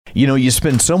You know, you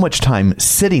spend so much time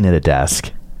sitting at a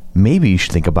desk. Maybe you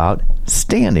should think about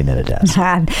standing at a desk.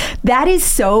 That is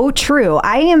so true.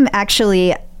 I am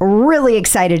actually really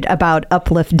excited about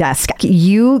Uplift Desk.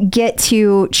 You get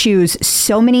to choose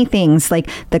so many things, like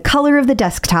the color of the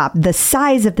desktop, the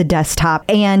size of the desktop,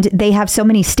 and they have so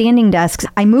many standing desks.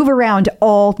 I move around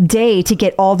all day to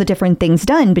get all the different things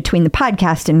done between the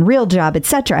podcast and Real Job,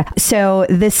 etc. So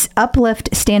this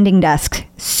Uplift standing desk,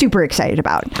 super excited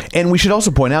about. And we should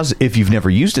also point out, if you've never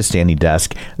used a standing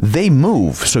desk, they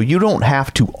move, so you don't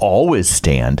have to always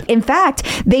stand. In fact,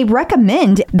 they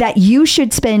recommend that you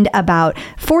should spend about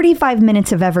 45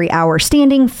 minutes of every hour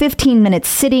standing, 15 minutes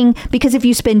sitting, because if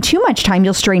you spend too much time,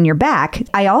 you'll strain your back.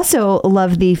 I also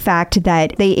love the fact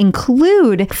that they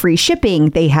include free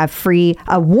shipping. They have free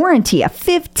warranty, a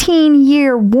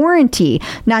 15-year warranty,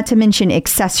 not to mention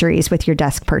accessories with your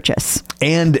desk purchase.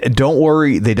 And don't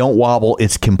worry, they don't wobble.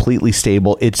 It's completely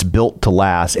stable. It's built to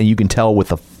last, and you can tell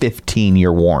with a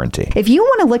 15-year warranty. If you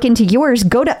want to look into yours,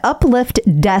 go to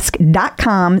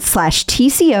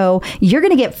upliftdesk.com/TCO. You're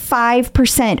going to get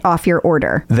 5% off your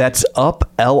order. That's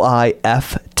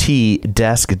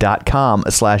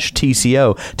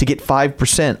upliftdesk.com/TCO to get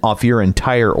 5% off your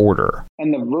entire order.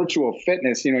 And the virtual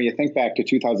fitness, you think back to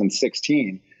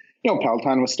 2016,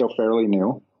 Peloton was still fairly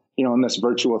new. In this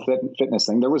virtual fitness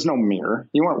thing, there was no mirror.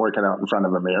 You weren't working out in front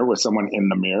of a mirror with someone in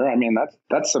the mirror. I mean,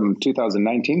 that's some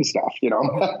 2019 stuff,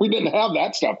 We didn't have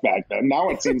that stuff back then.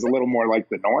 Now it seems a little more like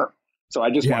the norm. So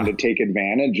I just wanted to take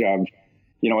advantage of,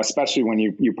 especially when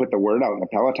you put the word out in the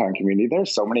Peloton community.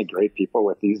 There's so many great people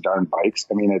with these darn bikes.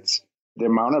 I mean, it's the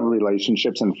amount of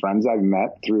relationships and friends I've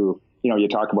met through, you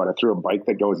talk about it, through a bike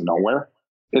that goes nowhere.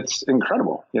 It's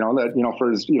incredible,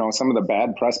 for, some of the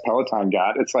bad press Peloton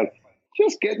got. It's like,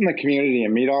 just get in the community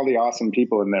and meet all the awesome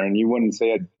people in there, and you wouldn't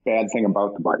say a bad thing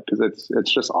about the bike, because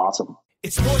it's just awesome.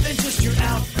 It's more than just your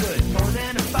output, more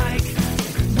than a bike.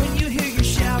 When you hear your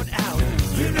shout out,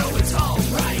 you know it's all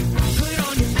right. Put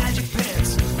on your magic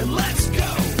pants and let's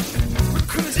go. We're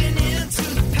cruising into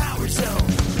the power zone.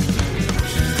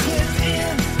 Clip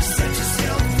in, set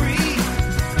yourself free.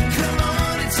 Come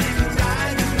on and take a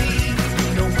ride with me.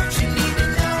 Know what you need to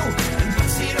know and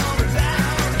what's it all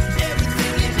about.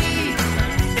 Everything you need,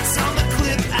 it's on the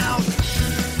Clip Out.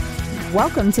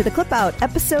 Welcome to the Clip Out,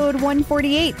 episode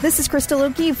 148. This is Crystal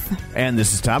O'Keefe. And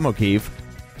this is Tom O'Keefe.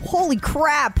 Holy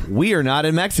crap. We are not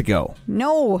in Mexico.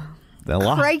 No.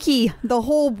 Crikey, the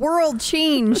whole world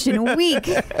changed in a week.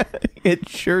 It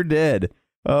sure did.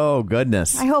 Oh,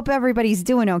 goodness. I hope everybody's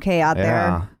doing okay out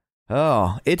there.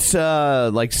 Oh, it's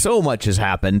like so much has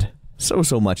happened.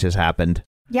 So much has happened.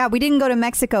 Yeah, we didn't go to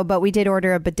Mexico, but we did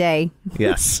order a bidet.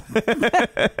 Yes.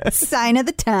 Sign of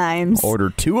the times.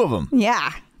 Order 2 of them.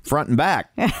 Yeah. Front and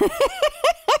back. Get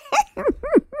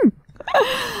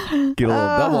a little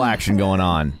double action going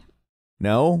on.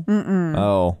 No? Mm-mm.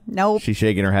 Oh. Nope. She's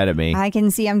shaking her head at me. I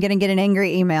can see I'm going to get an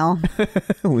angry email.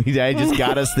 I just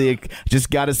got us the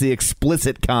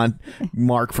explicit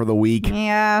mark for the week.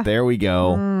 Yeah. There we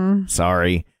go.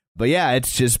 Sorry. But yeah,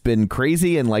 it's just been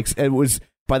crazy, and like it was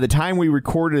by the time we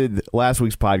recorded last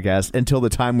week's podcast until the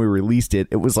time we released it,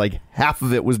 it was like half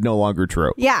of it was no longer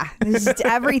true. Yeah.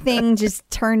 Everything just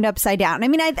turned upside down. I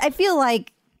mean, I feel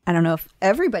like, I don't know if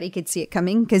everybody could see it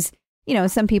coming, because,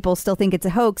 some people still think it's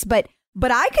a hoax, but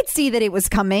I could see that it was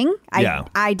coming.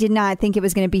 I did not think it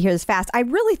was going to be here this fast. I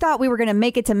really thought we were going to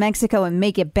make it to Mexico and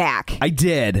make it back. I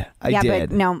did.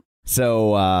 But no.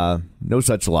 So no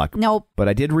such luck. Nope. But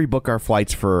I did rebook our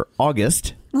flights for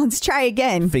August. Let's try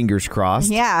again. Fingers crossed.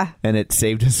 Yeah. And it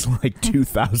saved us like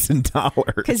 $2,000.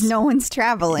 Because no one's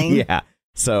traveling. Yeah.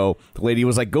 So the lady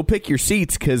was like, go pick your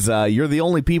seats because you're the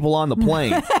only people on the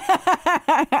plane.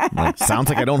 Like, sounds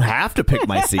like I don't have to pick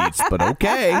my seats, but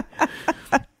okay.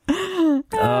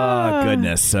 Oh,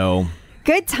 goodness. So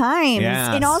good times.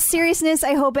 Yes. In all seriousness,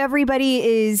 I hope everybody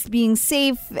is being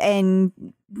safe and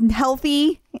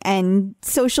healthy and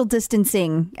social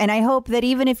distancing. And I hope that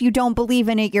even if you don't believe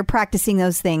in it, you're practicing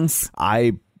those things.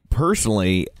 I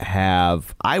personally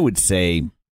have, I would say,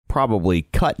 probably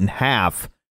cut in half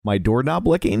my doorknob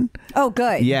licking. Oh,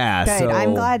 good. Yeah. Good. So,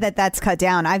 I'm glad that that's cut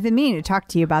down. I've been meaning to talk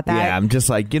to you about that. Yeah. I'm just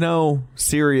like,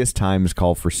 serious times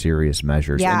call for serious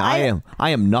measures. Yeah, and I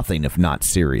am nothing if not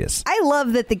serious. I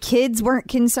love that the kids weren't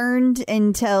concerned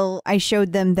until I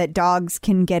showed them that dogs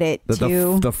can get it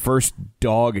too. The first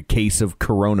dog case of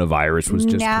coronavirus was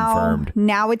just confirmed.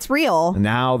 Now it's real.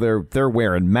 Now they're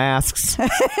wearing masks.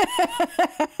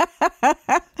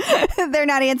 They're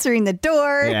not answering the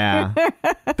door. Yeah.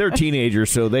 They're teenagers,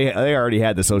 so they already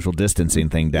had the social distancing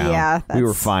thing down. Yeah. We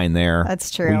were fine there.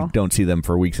 That's true. We don't see them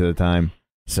for weeks at a time.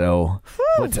 So,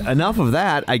 but enough of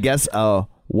that. I guess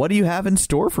what do you have in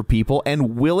store for people,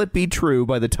 and will it be true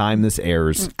by the time this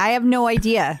airs? I have no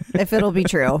idea if it'll be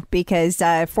true because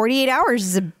 48 hours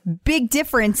is a big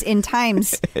difference in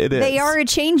times. It is. They are a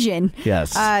changing.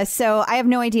 Yes. So I have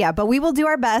no idea, but we will do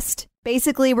our best.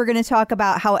 Basically, we're going to talk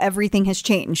about how everything has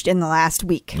changed in the last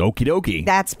week. Okie dokie.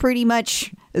 That's pretty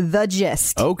much the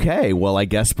gist. Okay. Well, I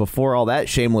guess before all that,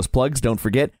 shameless plugs, don't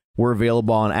forget, we're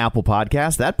available on Apple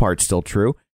Podcasts. That part's still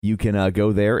true. You can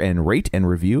go there and rate and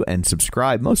review and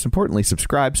subscribe. Most importantly,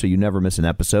 subscribe so you never miss an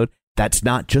episode. That's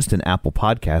not just an Apple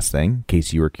Podcast thing. In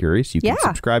case you were curious, you can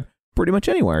subscribe pretty much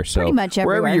anywhere. So pretty much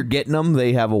everywhere. Wherever you're getting them,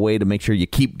 they have a way to make sure you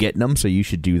keep getting them. So you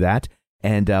should do that.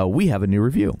 And we have a new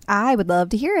review. I would love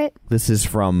to hear it. This is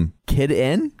from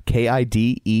Kidden,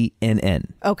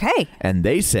 Kidenn. Okay. And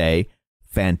they say,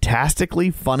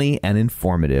 fantastically funny and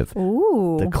informative.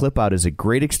 Ooh. The clip out is a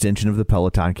great extension of the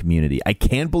Peloton community. I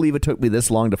can't believe it took me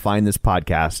this long to find this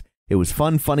podcast. It was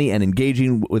fun, funny, and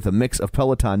engaging with a mix of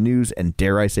Peloton news and,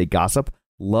 dare I say, gossip.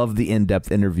 Love the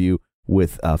in-depth interview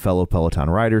with fellow Peloton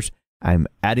riders. I'm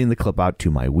adding the clip out to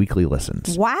my weekly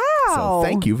listens. Wow. So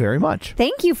thank you very much.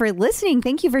 Thank you for listening.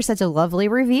 Thank you for such a lovely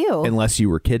review. Unless you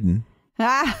were kidding.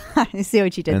 I see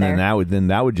what you did and there. Then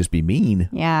that would just be mean.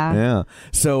 Yeah.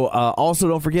 So also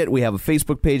don't forget, we have a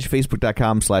Facebook page,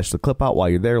 facebook.com/theclipout. While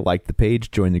you're there, like the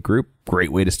page, join the group.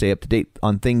 Great way to stay up to date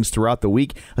on things throughout the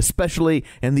week, especially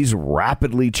in these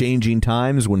rapidly changing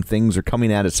times when things are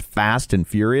coming at us fast and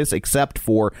furious, except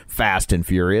for Fast and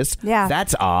Furious. Yeah.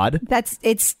 That's odd.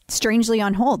 It's strangely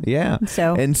on hold. Yeah.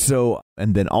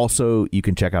 And then also you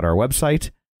can check out our website,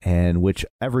 and which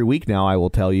every week now I will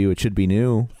tell you it should be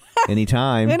new.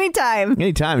 Anytime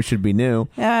it should be new.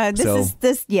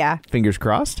 Fingers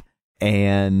crossed.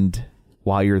 And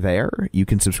while you're there, you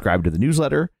can subscribe to the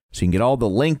newsletter so you can get all the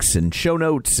links and show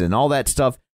notes and all that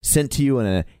stuff sent to you in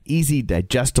an easy,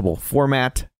 digestible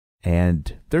format.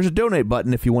 And there's a donate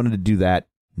button if you wanted to do that.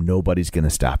 Nobody's going to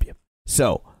stop you.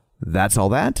 So that's all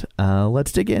that.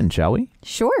 Let's dig in, shall we?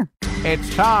 Sure.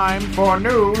 It's time for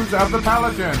News of the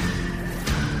Peloton.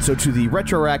 So to the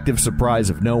retroactive surprise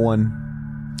of no one,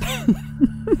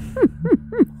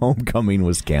 Homecoming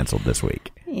was canceled this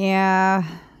week. Yeah.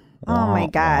 Oh my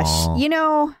gosh. You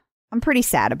know, I'm pretty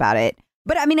sad about it.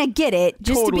 But I mean, I get it.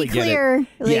 Just Totally to be clear,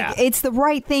 it's the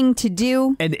right thing to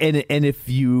do. And if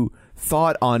you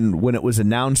thought on when it was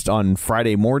announced on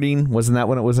Friday morning, wasn't that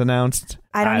when it was announced?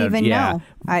 I don't even know.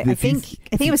 I think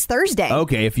it was Thursday.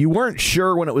 Okay, if you weren't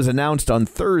sure when it was announced on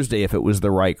Thursday if it was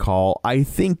the right call, I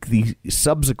think the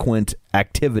subsequent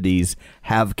activities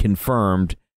have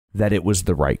confirmed that it was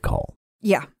the right call.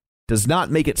 Yeah. Does not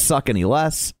make it suck any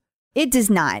less. It does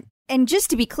not. And just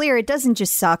to be clear, it doesn't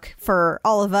just suck for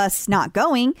all of us not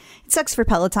going. It sucks for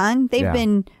Peloton. They've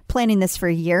been planning this for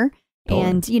a year. Totally.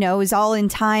 And, it was all in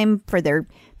time for their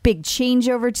big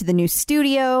changeover to the new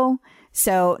studio.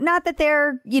 So not that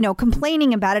they're,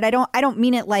 complaining about it. I don't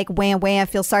mean it like wham, wham, I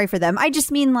feel sorry for them. I just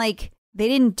mean like they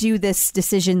didn't do this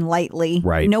decision lightly.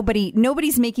 Right.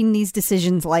 Nobody's making these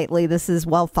decisions lightly. This is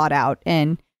well thought out.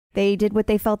 And they did what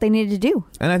they felt they needed to do.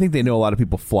 And I think they know a lot of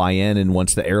people fly in, and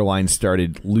once the airlines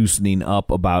started loosening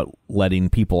up about letting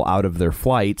people out of their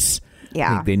flights,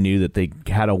 I think they knew that they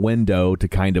had a window to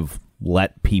kind of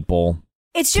let people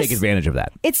take advantage of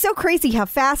that. It's so crazy how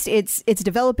fast it's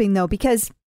developing, though, because,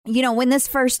 when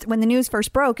the news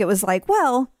first broke, it was like,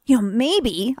 well,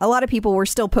 maybe a lot of people were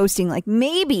still posting like,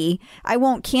 maybe I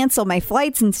won't cancel my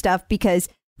flights and stuff because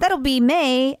that'll be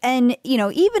May. And,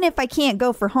 even if I can't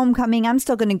go for Homecoming, I'm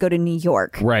still going to go to New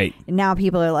York. Right. And now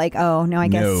people are like, oh, no, I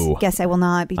guess I will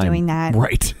not be doing that.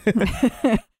 Right.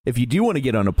 If you do want to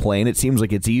get on a plane, it seems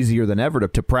like it's easier than ever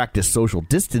to practice social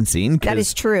distancing. That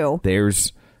is true.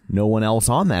 There's no one else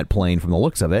on that plane from the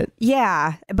looks of it.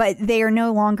 Yeah, but they are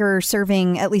no longer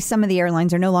serving, at least some of the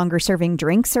airlines are no longer serving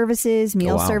drink services,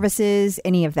 meal services,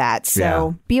 any of that.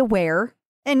 So be aware.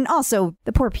 And also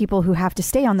the poor people who have to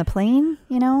stay on the plane,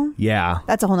 Yeah.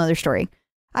 That's a whole nother story.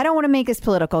 I don't want to make this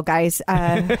political, guys.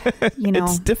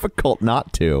 It's difficult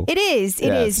not to. It is.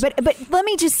 It is. But let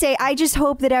me just say, I just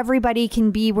hope that everybody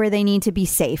can be where they need to be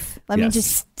safe. Let me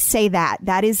just say that.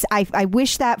 That is, I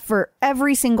wish that for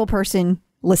every single person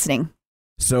listening.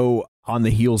 So on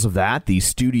the heels of that, the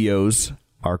studios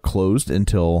are closed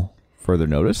until further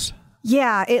notice.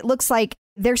 Yeah, it looks like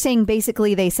they're saying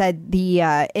basically they said the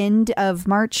end of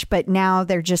March, but now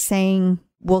they're just saying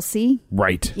we'll see.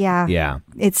 Right. Yeah. Yeah.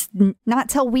 It's not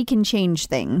till we can change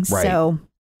things. Right. So,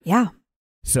 yeah.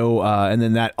 So, and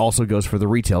then that also goes for the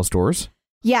retail stores.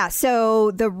 Yeah.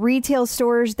 So the retail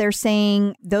stores, they're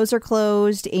saying those are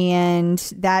closed. And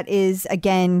that is,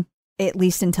 again, at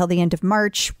least until the end of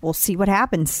March. We'll see what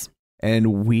happens.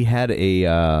 And we had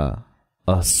a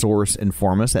a source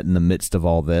inform us that in the midst of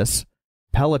all this,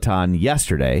 Peloton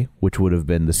yesterday, which would have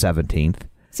been the 17th,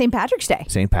 St.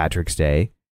 Patrick's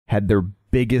Day, had their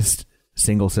biggest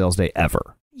single sales day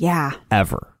ever. Yeah.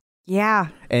 Ever. Yeah.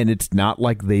 And it's not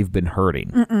like they've been hurting.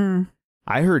 Mm-mm.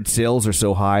 I heard sales are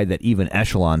so high that even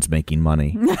Echelon's making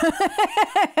money.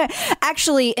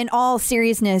 Actually, in all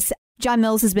seriousness, John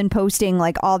Mills has been posting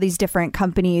like all these different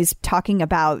companies talking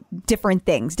about different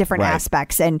things, different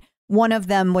aspects. And one of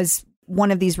them was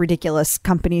one of these ridiculous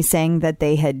companies saying that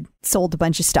they had sold a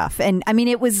bunch of stuff. And I mean,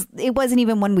 it wasn't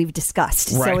even one we've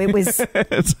discussed. Right. So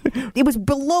it was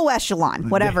below echelon,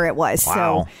 whatever it was.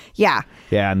 Wow. So, yeah.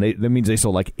 Yeah. And that means they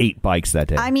sold like 8 bikes that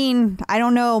day. I mean, I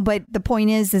don't know. But the point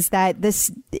is that this,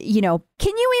 can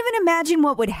you even imagine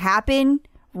what would happen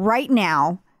right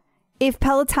now if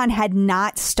Peloton had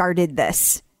not started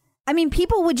this? I mean,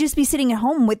 people would just be sitting at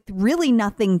home with really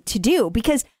nothing to do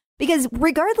because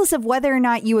regardless of whether or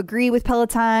not you agree with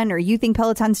Peloton or you think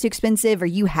Peloton's too expensive or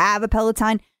you have a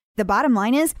Peloton, the bottom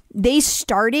line is they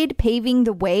started paving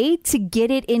the way to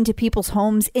get it into people's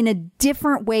homes in a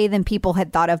different way than people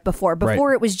had thought of before.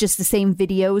 Before it was just the same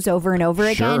videos over and over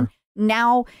again.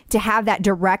 Now to have that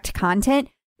direct content.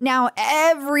 Now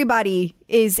everybody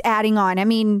is adding on. I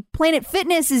mean, Planet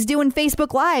Fitness is doing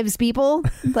Facebook Lives, people.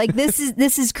 Like this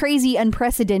is crazy,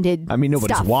 unprecedented. I mean,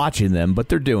 nobody's stuff. Watching them, but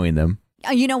they're doing them.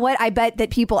 You know what? I bet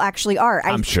that people actually are.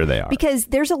 I'm sure they are. Because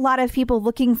there's a lot of people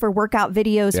looking for workout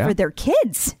videos for their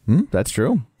kids. That's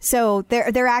true. So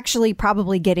they're actually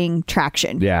probably getting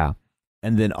traction. Yeah.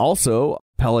 And then also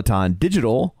Peloton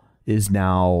Digital is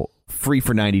now free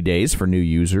for 90 days for new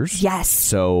users. Yes.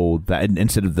 So that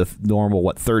instead of the normal,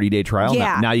 30-day trial,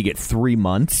 now you get 3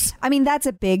 months. I mean, that's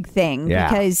a big thing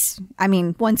because, I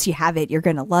mean, once you have it, you're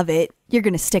going to love it. You're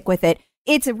going to stick with it.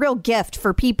 It's a real gift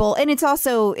for people. And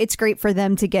it's great for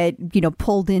them to get,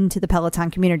 pulled into the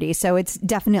Peloton community. So it's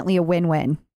definitely a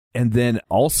win-win. And then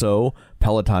also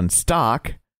Peloton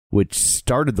stock, which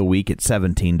started the week at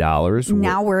 $17.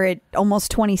 Now we're at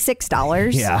almost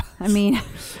 $26. Yeah. I mean,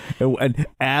 and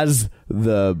as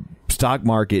the stock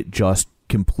market just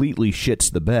completely shits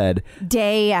the bed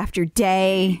day after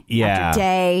day after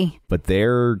day, but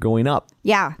they're going up.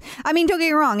 Yeah. I mean, don't get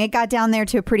me wrong, it got down there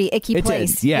to a pretty icky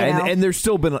place. Yeah. And there's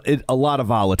still been a lot of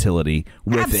volatility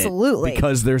with Absolutely. It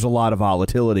because there's a lot of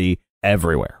volatility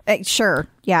everywhere. Sure.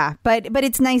 Yeah. But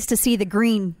it's nice to see the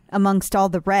green amongst all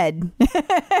the red.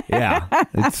 Yeah.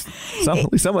 It's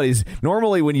somebody's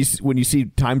normally when you see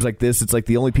times like this, it's like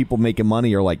the only people making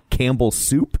money are like Campbell's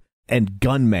Soup and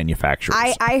gun manufacturers.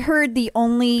 I heard the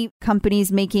only companies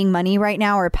making money right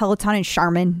now are Peloton and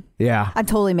Charmin. Yeah. I'm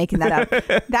totally making that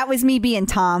up. That was me being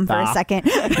Tom for a second.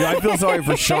 I feel sorry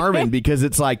for Charmin because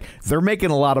it's like they're making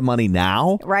a lot of money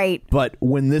now. Right. But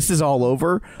when this is all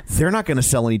over, they're not going to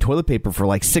sell any toilet paper for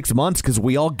like 6 months because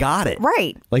we all got it.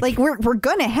 Right. Like we're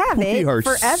going to have it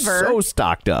forever. So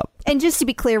stocked up. And just to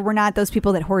be clear, we're not those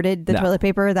people that hoarded the toilet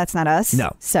paper. That's not us.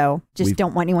 No. So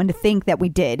don't want anyone to think that we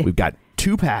did. We've got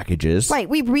 2 packages. Right.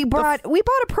 We bought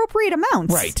appropriate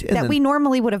amounts that we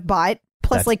normally would have bought.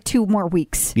 Plus like 2 more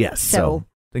weeks. Yes. So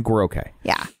I think we're okay.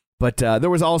 Yeah. But there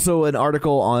was also an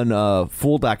article on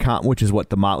Fool.com, which is what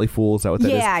the Motley Fool is. That what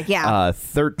that is? Yeah.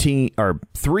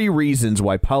 3 reasons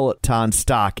why Peloton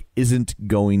stock isn't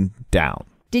going down.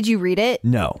 Did you read it?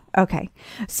 No. Okay.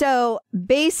 So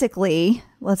basically,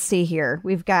 let's see here.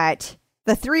 We've got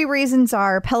the 3 reasons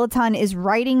are Peloton is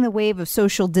riding the wave of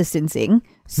social distancing.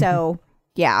 So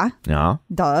yeah.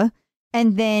 Duh.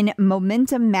 And then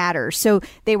momentum matters. So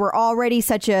they were already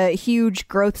such a huge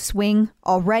growth swing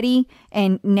already.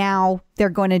 And now they're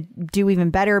going to do even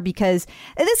better because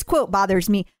this quote bothers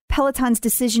me. Peloton's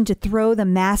decision to throw the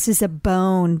masses a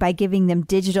bone by giving them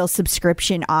digital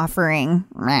subscription offering.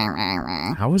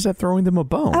 How is that throwing them a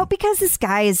bone? Oh, because this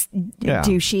guy is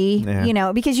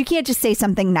douchey, because you can't just say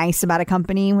something nice about a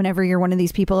company whenever you're one of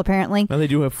these people, apparently. And they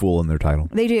do have fool in their title.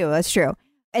 They do. That's true.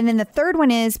 And then the third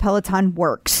one is Peloton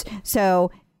works.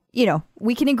 So,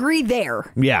 we can agree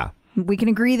there. Yeah. We can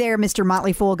agree there, Mr.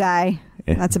 Motley Fool guy.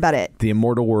 That's about it. The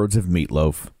immortal words of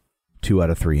Meatloaf. 2 out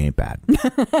of 3 ain't bad.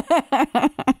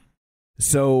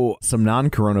 So, some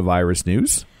non-coronavirus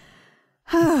news.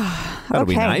 That'll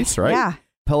be nice, right? Yeah.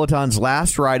 Peloton's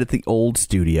last ride at the old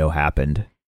studio happened.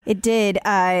 It did.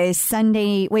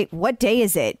 Sunday. Wait, what day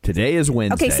is it? Today is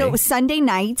Wednesday. Okay, so it was Sunday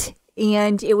night.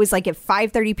 And it was like at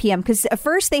 5:30 p.m. because at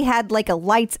first they had like a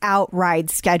lights out ride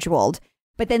scheduled,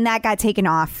 but then that got taken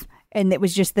off and it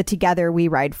was just the Together We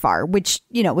Ride Far, which,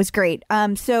 was great.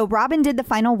 So Robin did the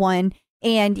final one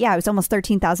and it was almost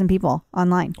 13,000 people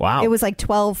online. Wow. It was like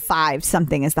 12,500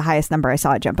 something is the highest number I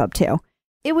saw it jump up to.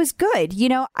 it was good. You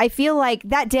know, I feel like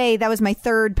that day, that was my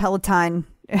third Peloton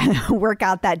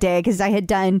workout that day because I had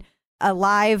done a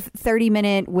live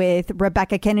 30-minute with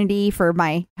Rebecca Kennedy for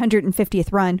my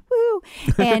 150th run. Woo!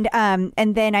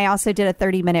 And then I also did a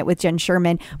 30-minute with Jen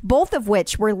Sherman, both of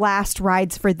which were last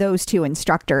rides for those two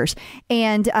instructors.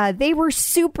 And they were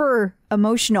super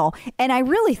emotional. And I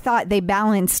really thought they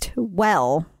balanced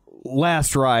well.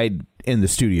 Last ride in the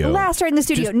studio.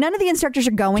 Just none of the instructors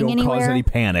are going anywhere. Don't cause any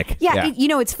panic. Yeah. You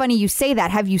know, it's funny you say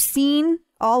that. Have you seen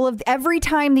every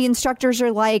time the instructors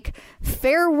are like,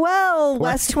 farewell,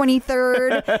 West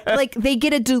 23rd, like they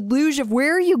get a deluge of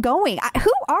where are you going?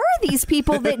 Who are these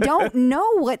people that don't know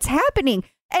what's happening?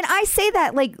 And I say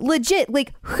that like legit,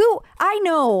 like who I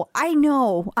know,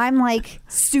 I'm like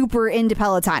super into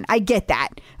Peloton. I get that.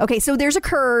 Okay. So there's a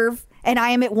curve and I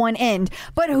am at one end,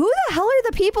 but who the hell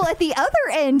are the people at the other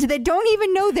end that don't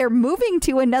even know they're moving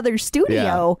to another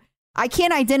studio? Yeah. I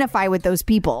can't identify with those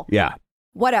people. Yeah.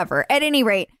 Whatever. At any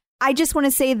rate, I just want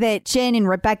to say that Jen and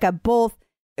Rebecca both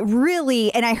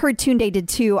really, and I heard Tunde did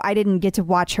too. I didn't get to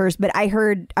watch hers, but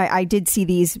I did see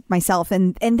these myself,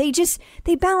 and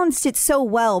they balanced it so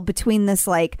well between this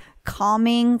like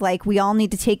calming, like we all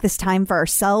need to take this time for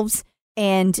ourselves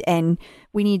and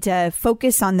we need to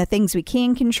focus on the things we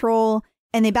can control.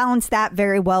 And they balance that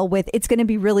very well with it's going to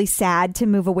be really sad to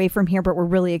move away from here, but we're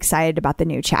really excited about the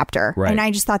new chapter. Right. And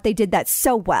I just thought they did that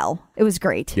so well. It was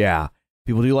great. Yeah.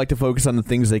 People do like to focus on the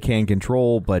things they can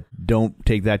control, but don't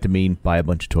take that to mean buy a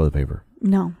bunch of toilet paper.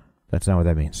 No. That's not what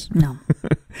that means. No.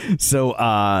 So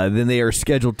then they are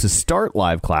scheduled to start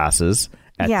live classes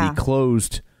at the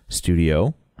closed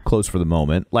studio. Closed for the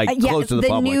moment. Closed to the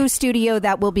public. The new studio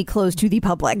that will be closed to the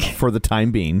public. For the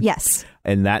time being. Yes.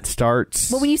 And that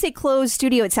starts... Well, when you say closed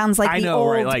studio, it sounds like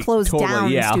old closed down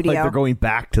studio. Like they're going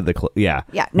back to the... Yeah,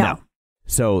 no.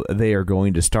 So they are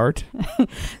going to start?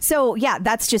 So, yeah,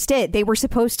 that's just it. They were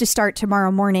supposed to start tomorrow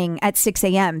morning at 6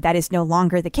 a.m. That is no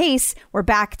longer the case. We're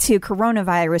back to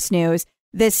coronavirus news.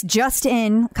 This just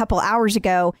in a couple hours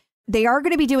ago. They are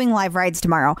going to be doing live rides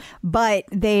tomorrow, but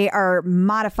they are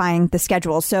modifying the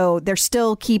schedule. So they're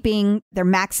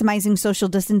maximizing social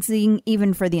distancing,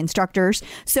 even for the instructors.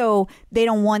 So they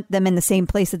don't want them in the same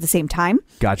place at the same time.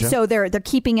 Gotcha. So they're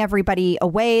keeping everybody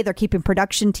away. They're keeping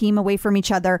production team away from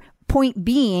each other. Point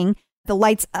being, the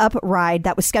Lights Up ride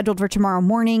that was scheduled for tomorrow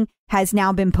morning has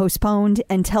now been postponed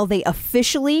until they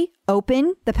officially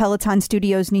open the Peloton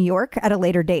Studios New York at a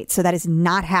later date. So that is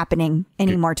not happening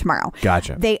anymore tomorrow.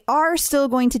 Gotcha. They are still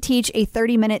going to teach a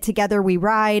 30-minute Together We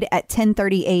Ride at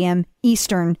 10:30 a.m.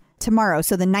 Eastern tomorrow.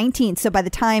 So the 19th. So by the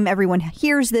time everyone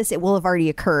hears this, it will have already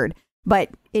occurred. But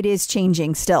it is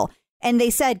changing still. And they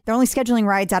said they're only scheduling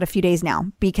rides out a few days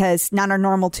now because not our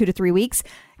normal 2 to 3 weeks.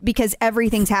 Because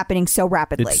everything's happening so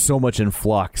rapidly. It's so much in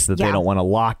flux that they don't want to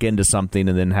lock into something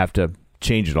and then have to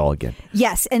change it all again.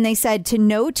 Yes. And they said to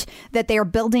note that they are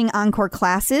building encore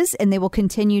classes and they will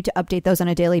continue to update those on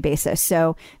a daily basis.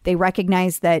 So they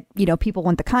recognize that, people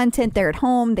want the content. They're at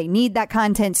home. They need that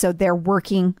content. So they're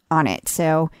working on it.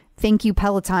 So thank you,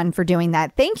 Peloton, for doing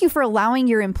that. Thank you for allowing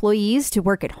your employees to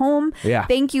work at home. Yeah.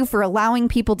 Thank you for allowing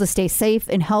people to stay safe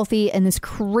and healthy in this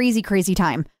crazy, crazy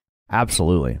time.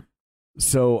 Absolutely.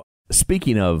 So,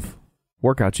 speaking of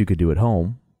workouts you could do at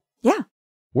home,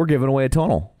 we're giving away a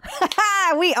tonal.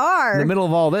 We are. In the middle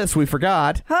of all this, we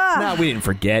forgot. No, we didn't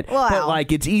forget. Wow. But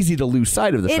it's easy to lose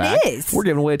sight of the fact. It is. We're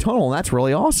giving away a tonal, and that's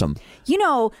really awesome.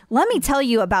 Let me tell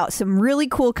you about some really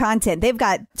cool content.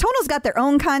 Tonal's got their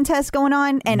own contest going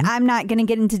on, and I'm not going to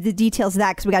get into the details of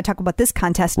that because we got to talk about this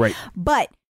contest. Right. But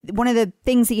one of the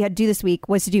things that you had to do this week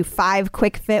was to do 5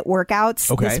 quick fit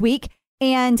workouts this week.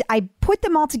 And I put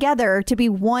them all together to be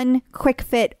one quick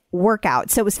fit workout.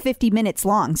 So it was 50 minutes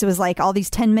long. So it was like all these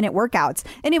 10-minute workouts.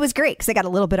 And it was great because I got a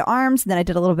little bit of arms, and then I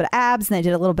did a little bit of abs, and then I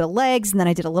did a little bit of legs, and then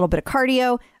I did a little bit of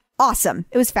cardio. Awesome.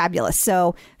 It was fabulous.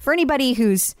 So for anybody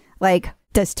who's like,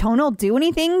 does tonal do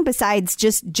anything besides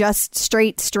just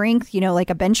straight strength, like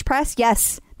a bench press?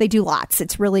 Yes, they do lots.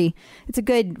 It's a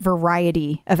good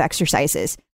variety of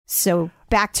exercises. So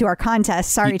back to our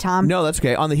contest. Sorry, Tom. No, that's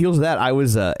okay. On the heels of that, I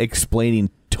was explaining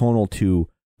tonal to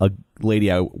a lady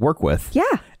I work with. Yeah.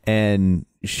 And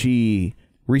she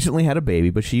recently had a baby,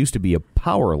 but she used to be a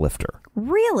power lifter.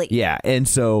 Really? Yeah. And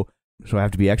so I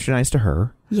have to be extra nice to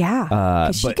her. Yeah.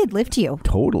 Because she could lift you.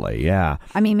 Totally. Yeah.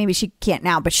 I mean, maybe she can't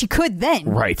now, but she could then.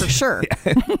 Right. For sure.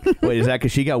 Wait, is that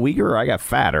because she got weaker or I got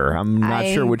fatter? I'm not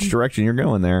sure which direction you're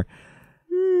going there.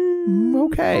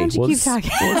 Okay. Keep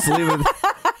talking.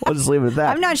 We'll just leave it at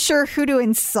that. I'm not sure who to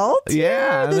insult.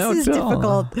 Yeah. This is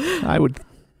difficult. I would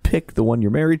pick the one you're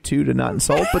married to not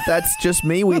insult, but that's just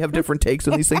me. We have different takes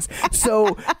on these things.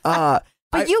 So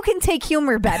But you can take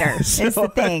humor better is the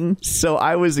thing. So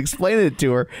I was explaining it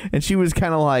to her, and she was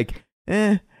kind of like,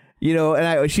 and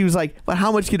she was like, but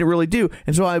how much can it really do?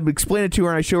 And so I explained it to her,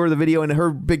 and I showed her the video, and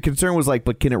her big concern was like,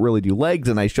 but can it really do legs?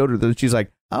 And I showed her that, and she's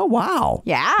like, oh, wow.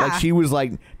 Yeah. Like she was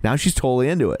like, now she's totally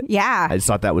into it. Yeah. I just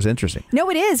thought that was interesting. No,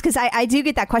 it is, because I do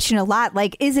get that question a lot.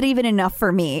 Like, is it even enough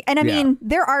for me? And I mean,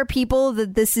 there are people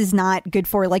that this is not good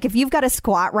for. Like, if you've got a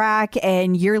squat rack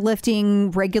and you're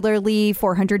lifting regularly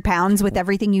 400 pounds with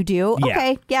everything you do,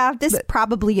 okay, this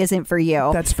probably isn't for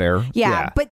you. That's fair.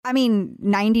 Yeah. But I mean,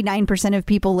 99% of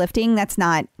people lifting, that's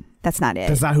not it. That's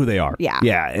not who they are. Yeah.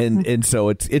 Yeah. And so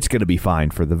it's going to be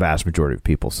fine for the vast majority of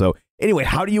people. So anyway,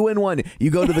 how do you win one? You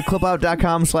go to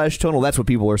theclipout.com/tonal. That's what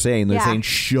people are saying. They're saying,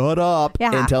 shut up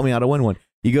and tell me how to win one.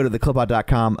 You go to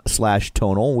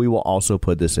theclipout.com/tonal. We will also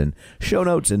put this in show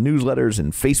notes and newsletters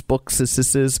and Facebook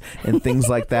and things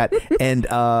like that. And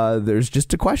there's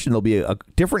just a question. There'll be a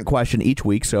different question each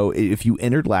week. So if you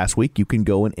entered last week, you can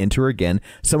go and enter again.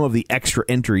 Some of the extra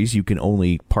entries you can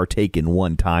only partake in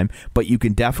one time, but you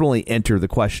can definitely enter the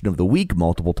question of the week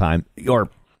multiple times or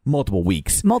multiple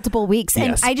weeks. Yes.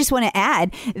 And I just want to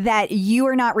add that you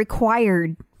are not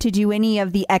required to do any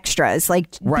of the extras.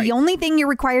 Like the only thing you're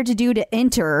required to do to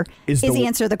enter is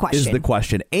answer the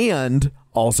question. And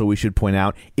also we should point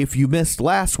out, if you missed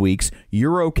last week's,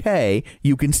 you're okay.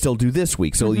 You can still do this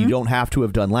week. So you don't have to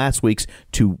have done last week's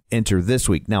to enter this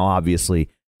week. Now, obviously,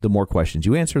 the more questions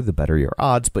you answer, the better your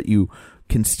odds, but you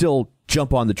can still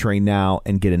jump on the train now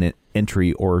and get an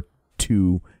entry or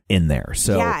two in there.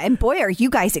 So and boy, are you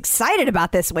guys excited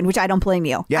about this one, which I don't blame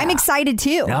you. I'm excited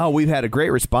too. No, we've had a great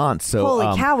response. So holy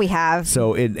cow, we have.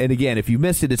 So and again, if you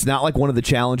missed it, it's not like one of the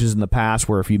challenges in the past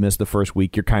where if you missed the first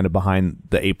week, you're kind of behind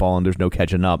the 8 ball and there's no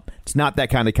catching up. It's not that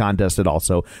kind of contest at all.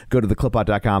 So go to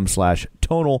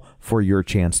theclipout.com/tonal for your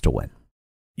chance to win.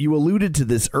 You alluded to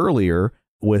this earlier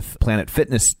with Planet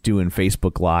Fitness doing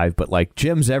Facebook Live, but like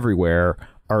gyms everywhere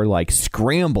are like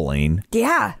scrambling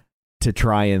to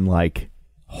try and like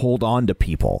hold on to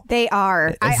people. They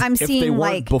are. I'm seeing they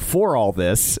like before all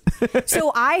this.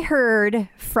 So I heard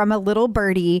from a little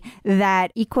birdie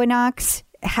that Equinox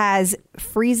has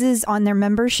freezes on their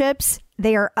memberships.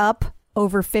 They are up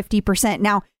over 50%.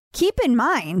 Now, keep in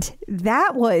mind,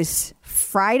 that was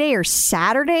Friday or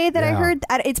Saturday that I heard.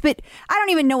 I don't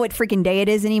even know what freaking day it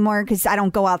is anymore because I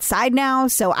don't go outside now.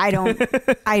 So I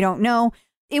don't know.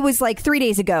 It was like 3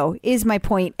 days ago is my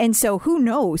point. And so who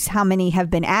knows how many have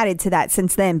been added to that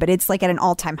since then, but it's like at an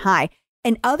all-time high.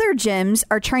 And other gyms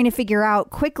are trying to figure out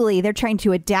quickly. They're trying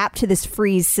to adapt to this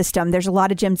freeze system. There's a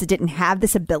lot of gyms that didn't have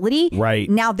this ability. Right.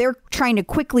 Now they're trying to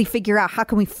quickly figure out how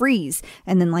can we freeze?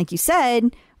 And then like you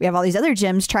said, we have all these other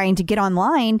gyms trying to get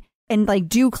online and like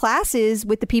do classes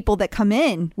with the people that come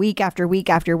in week after week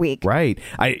after week. Right.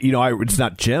 It's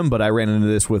not gym, but I ran into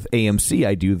this with AMC.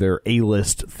 I do their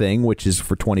A-list thing, which is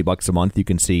for $20 a month. You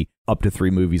can see up to 3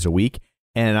 movies a week.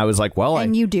 And I was like,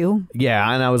 you do.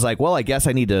 Yeah. And I was like, well, I guess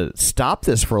I need to stop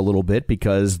this for a little bit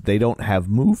because they don't have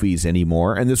movies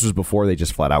anymore. And this was before they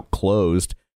just flat out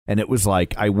closed. And it was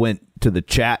like, I went to the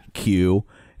chat queue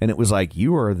and it was like,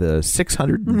 you are the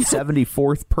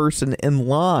 674th person in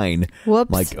line. Whoops.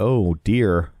 I'm like, oh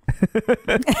dear.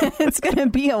 It's gonna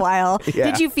be a while. Yeah.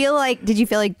 Did you feel like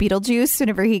Beetlejuice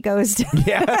whenever he goes to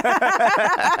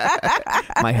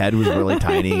My head was really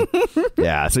tiny.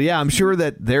 Yeah. So I'm sure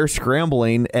that they're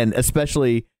scrambling, and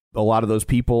especially a lot of those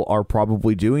people are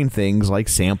probably doing things like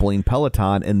sampling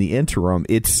Peloton in the interim.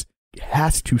 It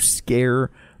has to scare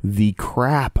the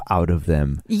crap out of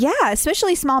them. Yeah,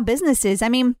 especially small businesses. I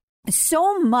mean,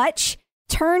 so much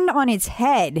turned on its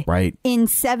head in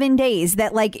 7 days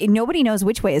that like nobody knows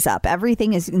which way is up.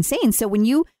 Everything is insane. So when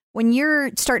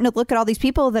you're starting to look at all these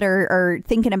people that are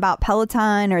thinking about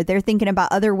Peloton or they're thinking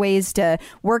about other ways to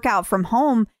work out from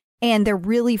home and they're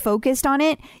really focused on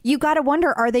it, you got to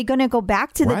wonder, are they going to go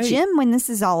back to the gym when this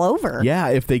is all over? Yeah,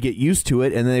 if they get used to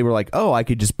it and then they were like, oh, I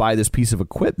could just buy this piece of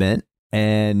equipment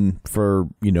and for,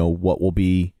 what will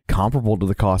be comparable to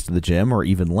the cost of the gym or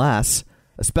even less,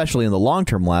 especially in the long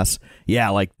term less,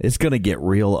 it's going to get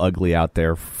real ugly out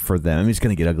there for them. I mean, it's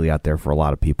going to get ugly out there for a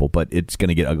lot of people, but it's going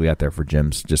to get ugly out there for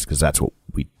gyms just because that's what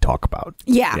we talk about.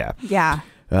 Yeah.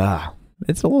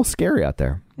 It's a little scary out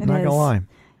there. I'm not going to lie.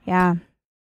 Yeah.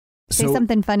 Say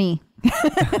something funny.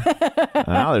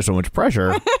 Now there's so much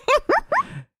pressure.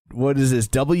 What is this?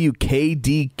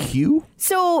 WKDQ?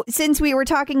 So since we were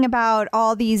talking about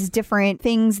all these different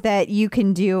things that you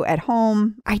can do at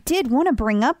home, I did want to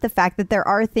bring up the fact that there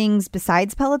are things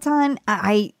besides Peloton.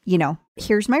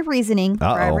 Here's my reasoning.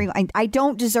 For everyone. I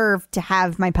don't deserve to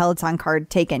have my Peloton card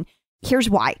taken. Here's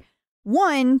why.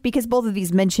 One, because both of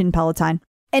these mention Peloton.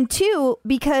 And 2,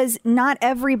 because not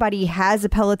everybody has a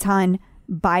Peloton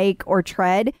bike or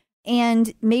tread.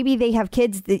 And maybe they have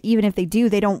kids that even if they do,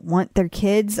 they don't want their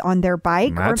kids on their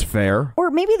bike. That's fair.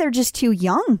 Or maybe they're just too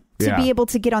young to be able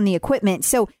to get on the equipment.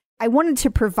 So I wanted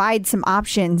to provide some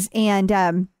options.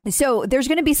 And so there's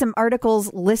going to be some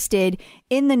articles listed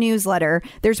in the newsletter.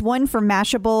 There's one from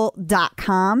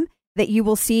Mashable.com that you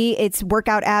will see. It's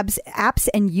workout apps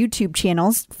and YouTube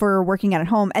channels for working out at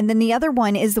home. And then the other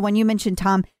one is the one you mentioned,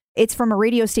 Tom. It's from a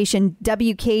radio station,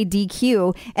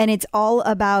 WKDQ, and it's all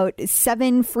about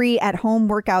 7 free at-home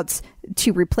workouts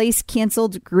to replace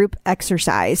canceled group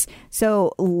exercise.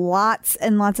 So lots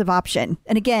and lots of option.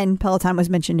 And again, Peloton was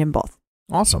mentioned in both.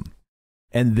 Awesome.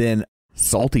 And then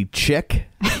Salty Chick.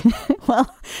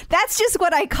 Well, that's just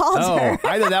what I called her.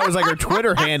 I thought that was like her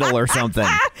Twitter handle or something.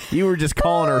 You were just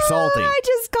calling her Salty. I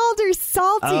just called her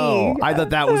Salty. Oh, I thought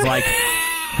that was like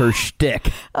her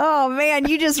shtick. Oh, man,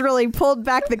 you just really pulled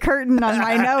back the curtain on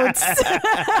my notes.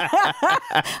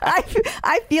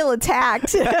 I feel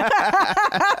attacked.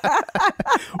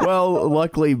 Well,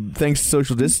 luckily, thanks to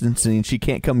social distancing, she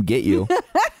can't come get you.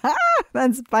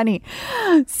 That's funny.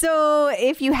 So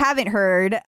if you haven't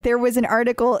heard, there was an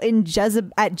article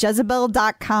at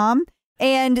Jezebel.com,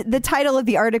 and the title of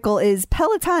the article is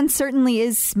Peloton Certainly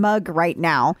Is Smug Right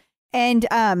Now. And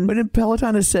but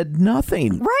Peloton has said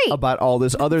nothing about all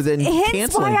this other than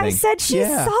canceling why things. I said she's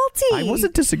salty. I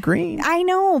wasn't disagreeing. I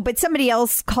know, but somebody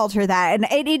else called her that,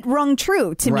 and it rung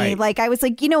true to me. Like I was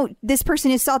like, this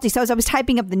person is salty. So as I was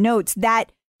typing up the notes,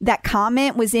 that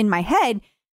comment was in my head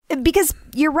because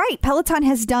you're right. Peloton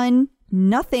has done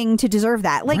nothing to deserve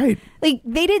that. Like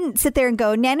they didn't sit there and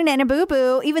go nana nana boo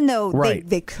boo, even though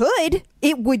they could.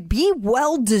 It would be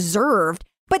well deserved.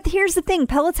 But here's the thing.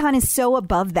 Peloton is so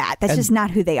above that. That's just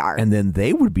not who they are. And then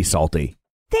they would be salty.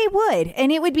 They would. And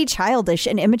it would be childish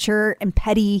and immature and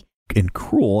petty. And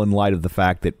cruel in light of the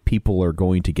fact that people are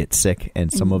going to get sick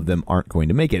and some of them aren't going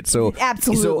to make it. So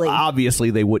absolutely. So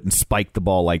obviously they wouldn't spike the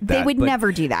ball like that. They would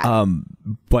never do that.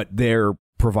 But they're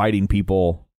providing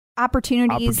people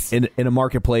opportunities in a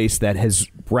marketplace that has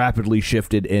rapidly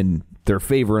shifted in their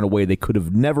favor in a way they could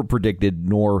have never predicted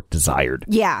nor desired.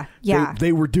 Yeah.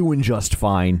 They were doing just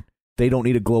fine. They don't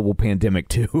need a global pandemic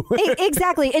too.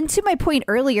 Exactly. And to my point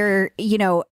earlier,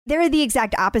 they're the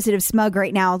exact opposite of smug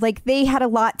right now. Like they had a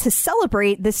lot to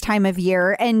celebrate this time of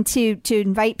year and to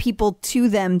invite people to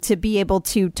them to be able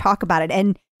to talk about it.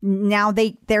 And now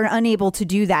they're unable to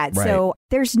do that. Right. So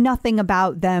there's nothing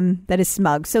about them that is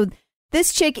smug. So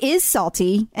this chick is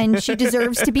salty and she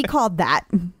deserves to be called that.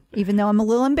 Even though I'm a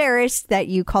little embarrassed that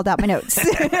you called out my notes.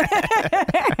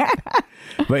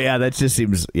 But yeah, that just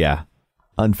seems,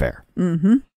 unfair.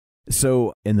 Mm-hmm.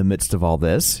 So in the midst of all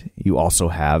this, you also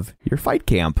have your fight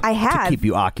camp. I have. To keep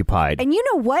you occupied. And you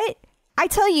know what? I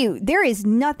tell you, there is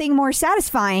nothing more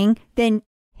satisfying than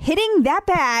hitting that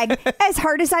bag as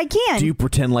hard as I can. Do you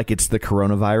pretend like it's the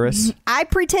coronavirus? I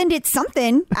pretend it's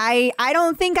something. I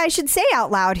don't think I should say out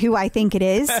loud who I think it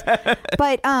is.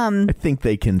 But I think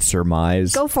they can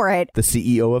surmise. Go for it. The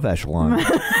CEO of Echelon.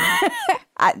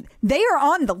 They are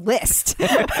on the list.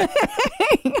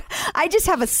 I just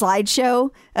have a slideshow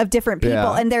of different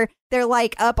people and they're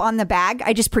like up on the bag.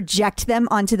 I just project them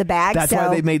onto the bag. That's why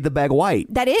they made the bag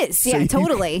white. That is. So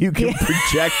totally. You can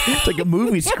project. It's like a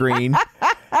movie screen.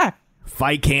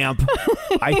 Fight camp.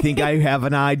 I think I have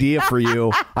an idea for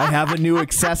you. I have a new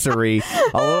accessory,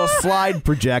 a little slide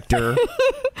projector,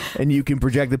 and you can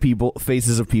project the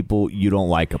faces of people you don't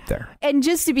like up there. And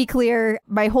just to be clear,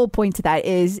 my whole point to that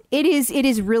is it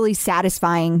is really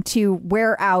satisfying to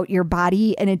wear out your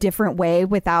body in a different way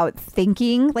without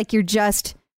thinking. Like you're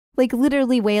just like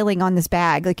literally wailing on this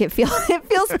bag. Like it feels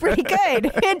pretty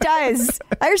good. It does.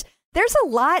 There's a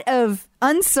lot of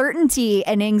uncertainty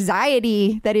and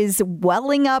anxiety that is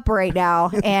welling up right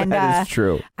now. And that is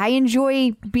true. I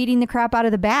enjoy beating the crap out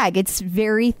of the bag. It's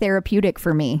very therapeutic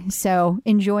for me. So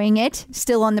enjoying it,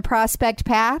 still on the prospect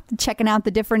path, checking out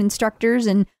the different instructors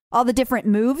and all the different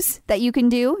moves that you can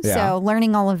do. Yeah. So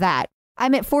learning all of that.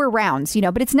 I'm at 4 rounds,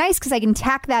 but it's nice because I can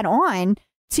tack that on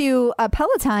to a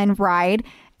Peloton ride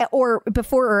or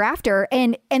before or after.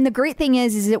 And the great thing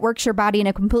is it works your body in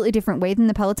a completely different way than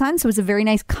the Peloton. So it's a very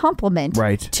nice complement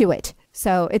to it.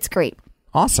 So it's great.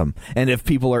 Awesome. And if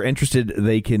people are interested,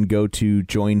 they can go to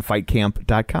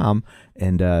joinfightcamp.com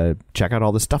and check out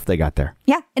all the stuff they got there.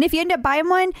 Yeah. And if you end up buying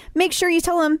one, make sure you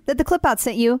tell them that the Clip Out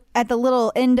sent you at the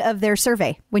little end of their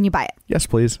survey when you buy it. Yes,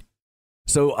 please.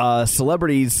 So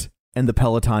celebrities and the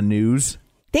Peloton news.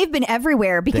 They've been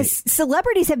everywhere because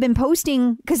celebrities have been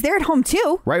posting because they're at home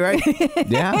too. Right.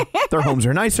 Yeah. Their homes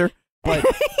are nicer, but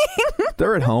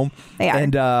They're at home. They are.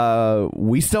 And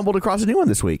we stumbled across a new one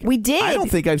this week. We did. I don't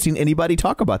think I've seen anybody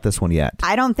talk about this one yet.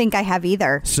 I don't think I have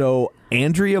either. So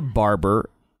Andrea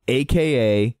Barber,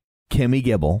 a.k.a. Kimmy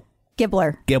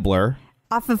Gibbler.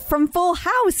 From Full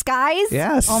House, guys.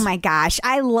 Yes. Oh my gosh.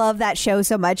 I love that show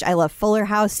so much. I love Fuller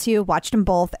House too. Watched them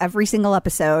both, every single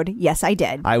episode. Yes, I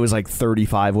did. I was like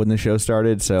 35 when the show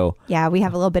started, so yeah, we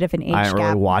have a little bit of an age I don't gap.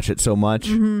 really watch it so much.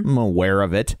 I'm aware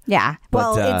of it. Yeah.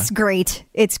 But, well, it's great.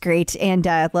 It's great. And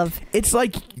I love... It's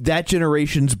like that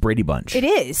generation's Brady Bunch. It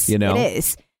is. You know? It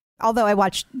is. Although I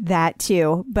watched that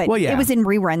too, but it was in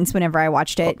reruns whenever I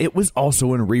watched it. It was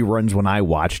also in reruns when I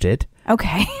watched it.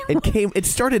 Okay. It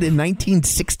started in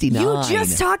 1969. You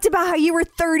just talked about how you were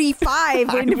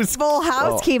 35 when Full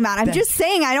House came out. I'm just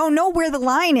saying, I don't know where the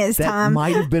line is, that Tom. That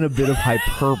might have been a bit of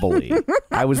hyperbole.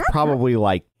 I was probably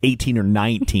like 18 or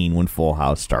 19 when Full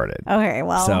House started. Okay,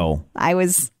 well, so I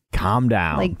was... Calm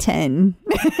down. Like 10.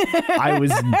 I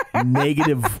was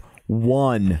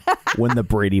 -1 when the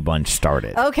Brady Bunch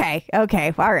started. Okay.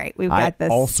 All right. We've got this.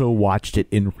 I also watched it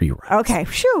in reruns. Okay.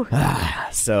 Phew.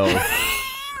 So,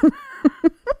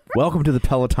 welcome to the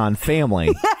Peloton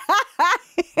family,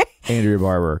 Andrea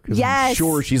Barber. Yes. I'm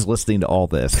sure she's listening to all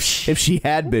this. If she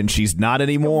had been, she's not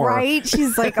anymore. Right?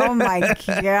 She's like, oh my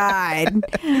God.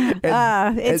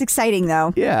 It's exciting,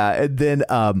 though. Yeah. And then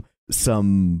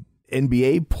some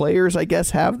NBA players, I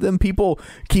guess, have them. People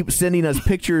keep sending us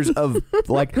pictures of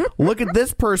like, look at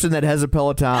this person that has a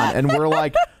Peloton, and we're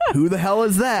like, who the hell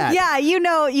is that? Yeah,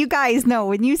 you guys know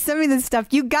when you send me this stuff,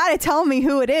 you got to tell me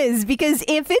who it is, because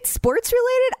if it's sports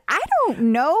related, I don't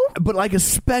know. But like,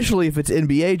 especially if it's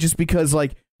NBA, just because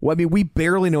like, well, I mean, we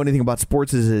barely know anything about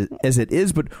sports as it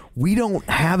is, but we don't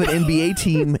have an NBA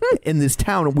team in this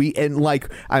town.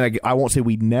 I won't say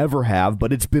we never have,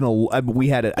 but it's been we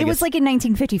had it. It was like in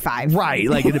 1955, right?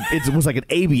 Like it was like an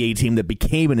ABA team that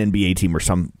became an NBA team or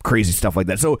some crazy stuff like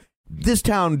that. So this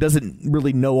town doesn't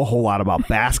really know a whole lot about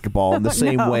basketball in the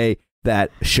same way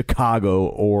that Chicago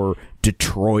or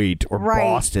Detroit or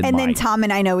Boston and might. Then Tom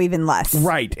and I know even less.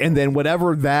 Right. And then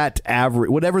whatever that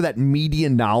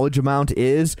median knowledge amount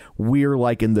is, we're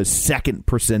like in the second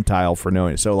percentile for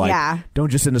knowing it. So like, don't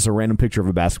just send us a random picture of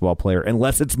a basketball player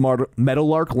unless it's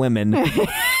Meadowlark Lemon.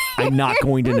 I'm not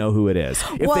going to know who it is.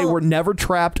 If they were never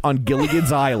trapped on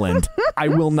Gilligan's Island, I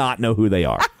will not know who they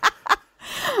are.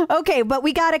 Okay, but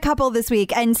we got a couple this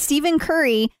week, and Stephen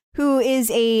Curry, who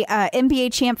is a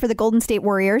NBA champ for the Golden State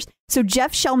Warriors. So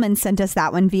Jeff Shellman sent us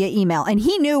that one via email, and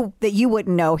he knew that you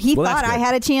wouldn't know. He thought I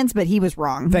had a chance, but he was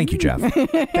wrong. Thank you, Jeff.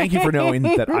 Thank you for knowing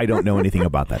that I don't know anything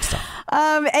about that stuff.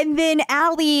 And then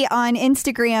Allie on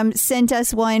Instagram sent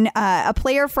us one, a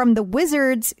player from the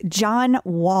Wizards, John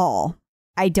Wall.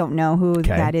 I don't know who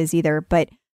that is either, but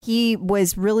he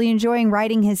was really enjoying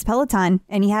riding his Peloton,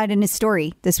 and he had it in his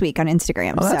story this week on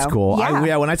Instagram. Oh, that's cool.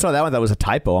 Yeah. When I saw that one, that was a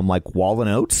typo. I'm like, Wall and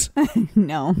Oats?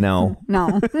 No.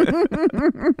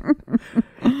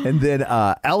 And then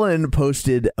Ellen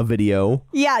posted a video.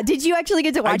 Yeah. Did you actually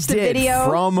get to watch the video?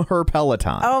 From her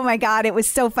Peloton. Oh, my God. It was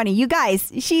so funny. You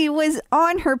guys, she was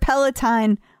on her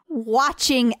Peloton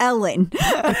watching Ellen.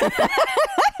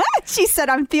 She said,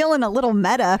 I'm feeling a little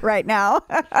meta right now.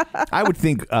 I would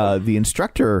think the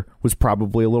instructor was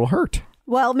probably a little hurt.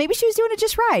 Well, maybe she was doing it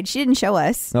just right. She didn't show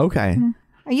us. Okay.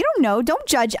 You don't know. Don't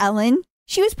judge Ellen.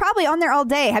 She was probably on there all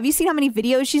day. Have you seen how many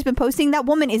videos she's been posting? That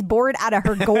woman is bored out of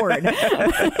her gourd.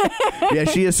 Yeah,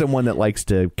 she is someone that likes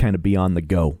to kind of be on the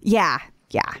go. Yeah.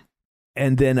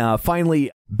 And then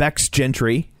finally, Bex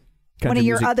Gentry. One of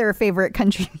your other favorite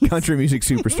country music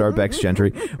superstar, Bex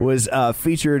Gentry, was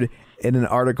featured in an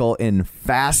article in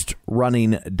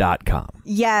fastrunning.com.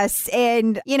 Yes.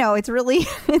 And,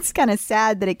 it's kind of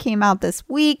sad that it came out this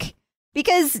week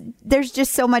because there's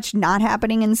just so much not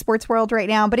happening in the sports world right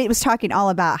now. But it was talking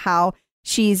all about how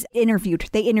they interviewed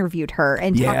her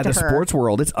and talked to her. Yeah, the sports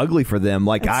world, it's ugly for them.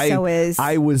 Like I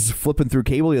was flipping through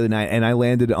cable the other night and I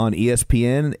landed on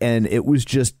ESPN and it was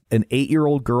just an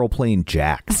 8-year-old girl playing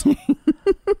jacks.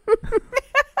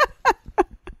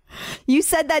 You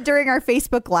said that during our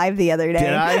Facebook Live the other day.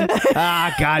 Did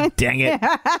I? God dang it.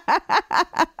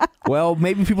 Well,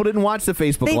 maybe people didn't watch the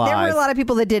Facebook Live. There were a lot of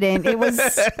people that didn't. It was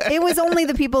only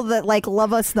the people that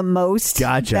love us the most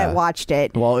that watched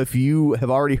it. Well, if you have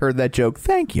already heard that joke,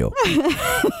 thank you.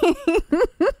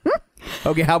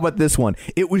 Okay, how about this one?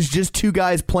 It was just two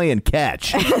guys playing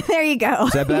catch. There you go.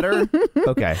 Is that better?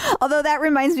 Okay. Although that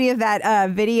reminds me of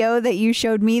that video that you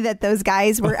showed me that those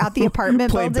guys were at the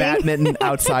apartment playing building. badminton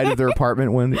outside of their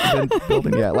apartment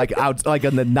building. Yeah, like on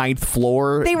the 9th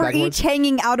floor. They were each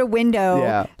hanging out a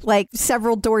window, like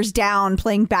several doors down,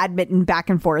 playing badminton back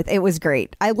and forth. It was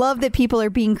great. I love that people are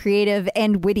being creative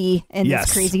and witty in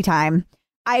this crazy time.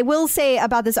 I will say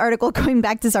about this article, going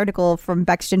back to this article from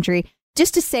Bex Gentry,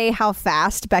 just to say how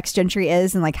fast Bex Gentry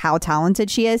is and like how talented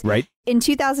she is. Right. In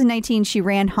 2019, she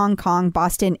ran Hong Kong,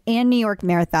 Boston, and New York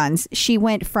marathons. She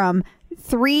went from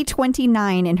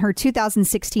 3:29 in her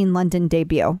 2016 London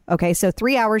debut. Okay, so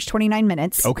 3 hours, 29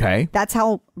 minutes. Okay. That's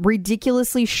how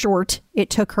ridiculously short it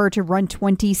took her to run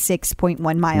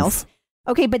 26.1 miles. Oof.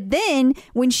 Okay, but then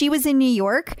when she was in New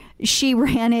York, she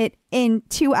ran it in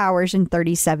 2 hours and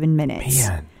 37 minutes.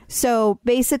 Man. So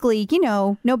basically,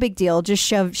 no big deal. Just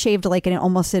shaved like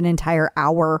almost an entire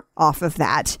hour off of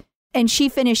that. And she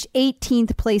finished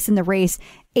 18th place in the race,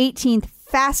 18th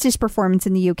fastest performance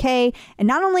in the UK. And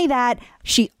not only that,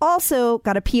 she also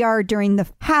got a PR during the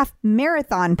half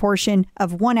marathon portion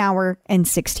of 1 hour and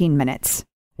 16 minutes.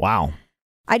 Wow.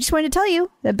 I just wanted to tell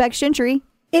you that Bex Gentry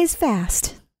is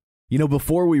fast.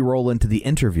 Before we roll into the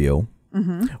interview,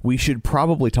 we should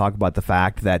probably talk about the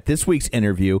fact that this week's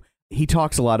interview, he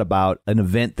talks a lot about an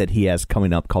event that he has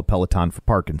coming up called Peloton for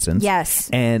Parkinson's. Yes.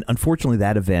 And unfortunately,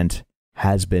 that event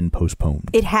has been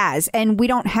postponed. It has. And we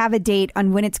don't have a date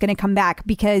on when it's going to come back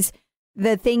because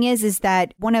the thing is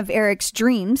that one of Eric's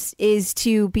dreams is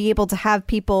to be able to have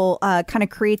people kind of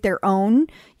create their own,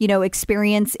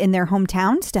 experience in their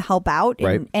hometowns to help out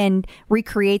and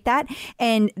recreate that.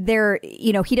 And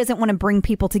he doesn't want to bring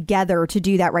people together to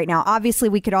do that right now. Obviously,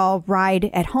 we could all ride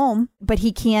at home, but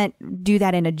he can't do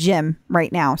that in a gym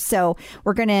right now. So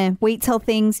we're going to wait till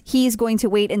he's going to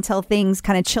wait until things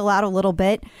kind of chill out a little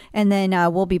bit, and then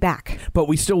we'll be back. But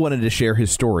we still wanted to share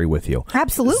his story with you.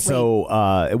 Absolutely.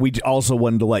 So we also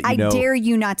wanted to let you know. I dare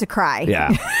you not to cry.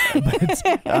 Yeah.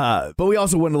 But we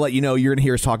also wanted to let you know you're going to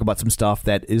hear us talk about some stuff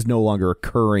that is no longer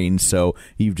occurring. So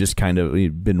you've just kind of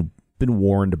been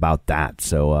warned about that.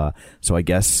 So I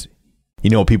guess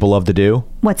what people love to do?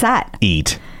 What's that?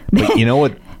 Eat. But you know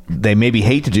what they maybe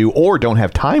hate to do or don't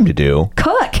have time to do?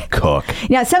 Cook.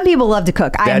 Yeah, some people love to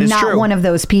cook. I'm not one of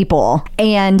those people.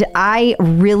 And I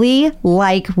really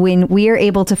like when we are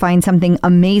able to find something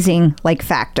amazing like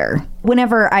Factor.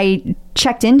 Whenever I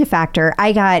checked into Factor,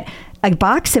 I got a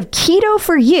box of keto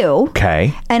for you.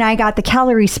 Okay. And I got the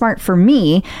calorie smart for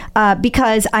me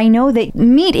because I know that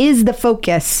meat is the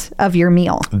focus of your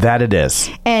meal. That it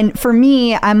is. And for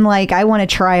me, I'm like, I want to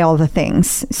try all the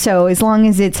things. So as long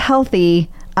as it's healthy,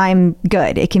 I'm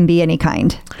good. It can be any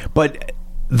kind. But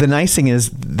the nice thing is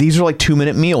these are like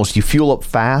 2-minute meals. You fuel up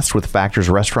fast with Factor's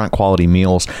restaurant quality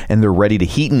meals, and they're ready to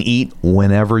heat and eat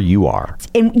whenever you are.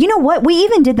 And you know what? We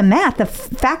even did the math. The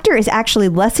Factor is actually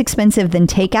less expensive than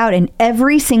takeout, and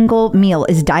every single meal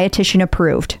is dietitian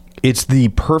approved. It's the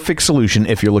perfect solution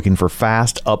if you're looking for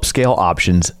fast, upscale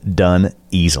options done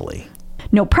easily.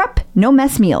 No prep, no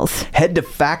mess meals. Head to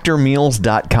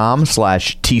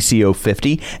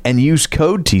factormeals.com/TCO50 and use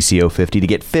code TCO50 to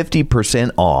get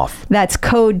 50% off. That's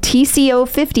code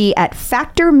TCO50 at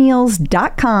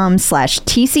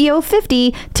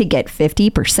factormeals.com/TCO50 to get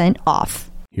 50%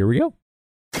 off. Here we go.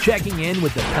 Checking in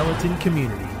with the Peloton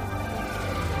community.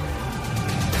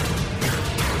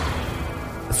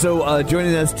 So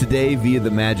joining us today via the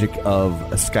magic of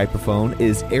a Skype-a-phone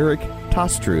is Eric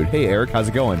Tostrud. Hey, Eric, how's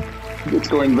it going? It's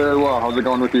going very well. How's it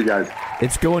going with you guys?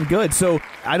 It's going good. So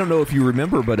I don't know if you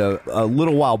remember, but a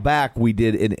little while back, we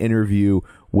did an interview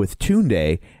with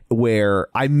Tunde where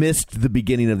I missed the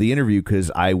beginning of the interview because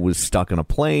I was stuck on a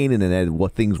plane and then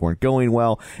things weren't going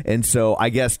well. And so I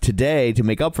guess today, to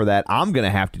make up for that, I'm going to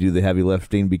have to do the heavy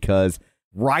lifting because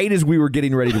right as we were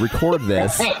getting ready to record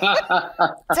this, dang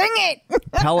it,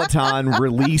 Peloton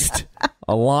released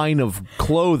a line of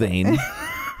clothing.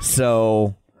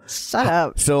 So... Shut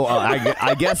up. So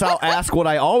I guess I'll ask what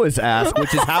I always ask,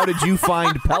 which is how did you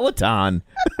find Peloton?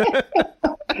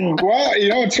 Well,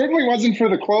 it certainly wasn't for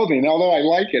the clothing, although I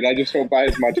like it. I just don't buy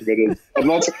as much of it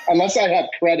unless I have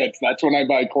credits. That's when I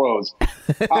buy clothes.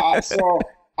 So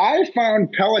I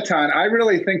found Peloton. I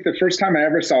really think the first time I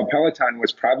ever saw Peloton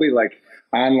was probably like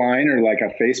online or like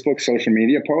a Facebook social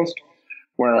media post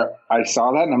where I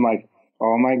saw that and I'm like,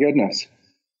 oh my goodness.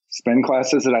 Spin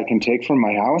classes that I can take from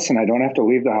my house and I don't have to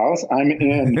leave the house, I'm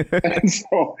in. And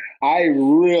so I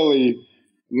really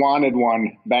wanted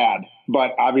one bad.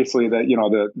 But obviously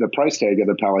the price tag of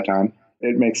the Peloton,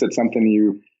 it makes it something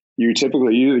you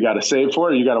typically either got to save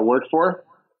for or you got to work for.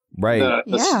 Right.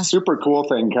 The super cool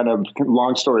thing, kind of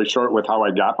long story short, with how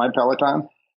I got my Peloton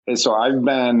is so I've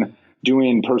been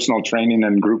doing personal training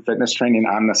and group fitness training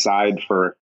on the side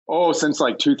for, since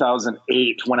like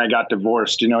 2008 when I got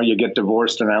divorced. You get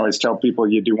divorced, and I always tell people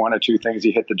you do one of two things: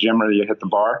 you hit the gym or you hit the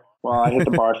bar. Well, I hit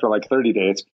the bar for like 30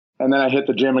 days, and then I hit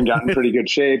the gym and got in pretty good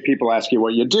shape. People ask you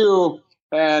what you do,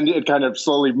 and it kind of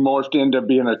slowly morphed into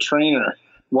being a trainer.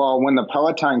 Well, when the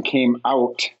Peloton came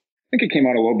out, I think it came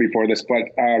out a little before this, but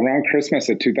around Christmas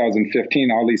of 2015,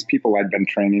 all these people I'd been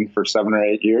training for 7 or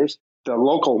 8 years, the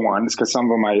local ones, because some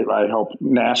of them I help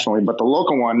nationally, but the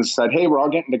local ones said, "Hey, we're all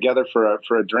getting together for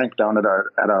a drink down at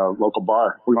a local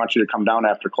bar. We want you to come down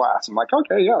after class." I'm like,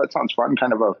 "Okay, yeah, that sounds fun,"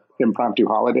 kind of a impromptu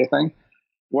holiday thing.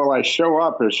 Well, I show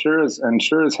up as sure as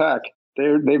heck.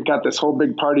 They've got this whole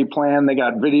big party plan. They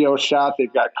got video shot.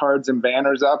 They've got cards and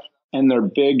banners up, and their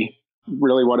big,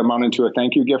 really what amounted to a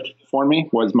thank you gift for me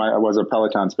was a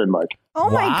Peloton spin bike. Oh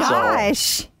my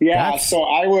gosh. So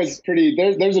I was pretty,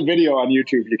 there's a video on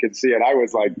YouTube. You can see it. I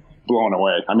was like blown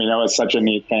away. I mean, that was such a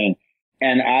neat thing.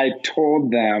 And I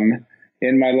told them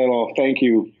in my little thank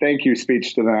you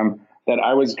speech to them that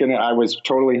I was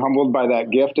totally humbled by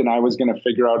that gift, and I was going to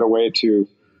figure out a way to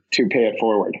pay it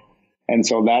forward. And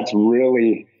so that's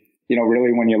really,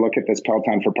 really when you look at this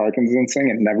Peloton for Parkinson's thing,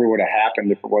 it never would have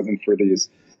happened if it wasn't for these,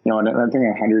 and I think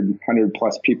 100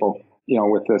 plus people,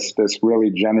 with this really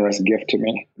generous gift to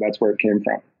me. That's where it came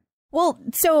from. Well,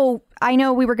 so I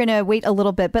know we were going to wait a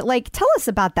little bit, but tell us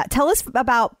about that. Tell us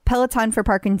about Peloton for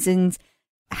Parkinson's,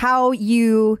 how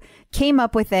you came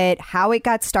up with it, how it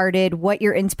got started, what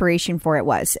your inspiration for it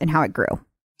was, and how it grew.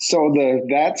 So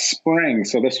that spring,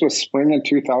 so this was spring of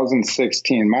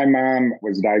 2016, my mom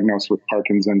was diagnosed with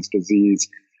Parkinson's disease.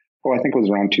 I think it was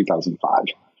around 2005.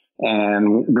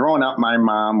 And growing up, my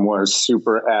mom was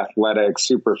super athletic,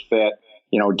 super fit,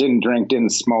 didn't drink,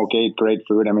 didn't smoke, ate great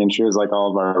food. I mean, she was like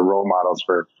all of our role models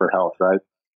for health, right?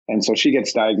 And so she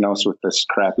gets diagnosed with this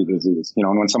crappy disease,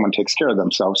 and when someone takes care of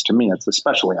themselves, to me, it's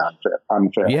especially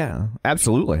unfair. Yeah,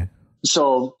 absolutely.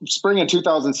 So spring of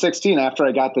 2016, after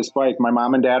I got this bike, my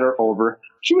mom and dad are over.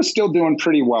 She was still doing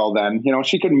pretty well then.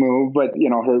 She could move, but,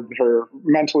 her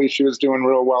mentally, she was doing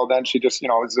real well then. She just,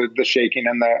 was the shaking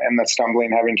and the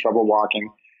stumbling, having trouble walking.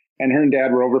 And her and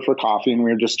dad were over for coffee, and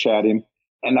we were just chatting.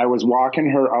 And I was walking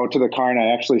her out to the car, and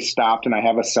I actually stopped, and I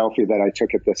have a selfie that I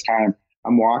took at this time.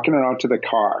 I'm walking her out to the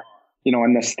car,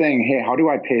 and this thing, hey, how do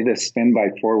I pay this spin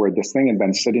bike forward? This thing had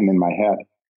been sitting in my head.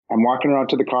 I'm walking her out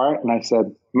to the car, and I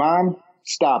said, "Mom,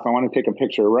 stop. I want to take a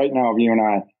picture right now of you and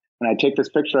I." And I take this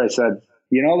picture. I said,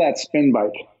 "That spin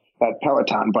bike, that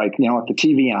Peloton bike, with the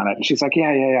TV on it?" And she's like,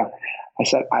 yeah. I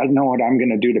said, "I know what I'm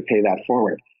going to do to pay that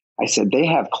forward." I said, "They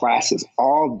have classes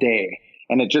all day."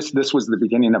 And this was the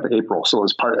beginning of April. So it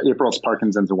was April's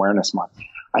Parkinson's Awareness Month.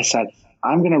 I said,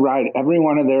 "I'm going to ride every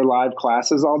one of their live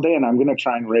classes all day, and I'm going to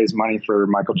try and raise money for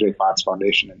Michael J. Fox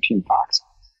Foundation and Team Fox."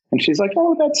 And she's like,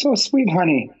 "Oh, that's so sweet,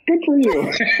 honey. Good for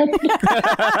you."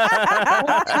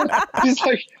 She's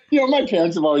like, my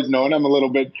parents have always known I'm a little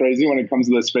bit crazy when it comes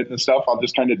to this fitness stuff. I'll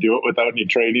just kind of do it without any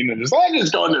training and I'm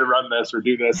just going to run this or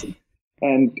do this.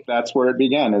 And that's where it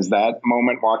began, is that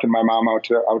moment walking my mom out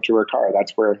to her car.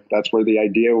 That's where the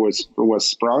idea was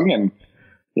sprung, and,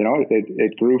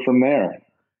 it grew from there.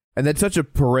 And that's such a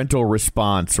parental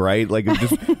response, right? Like,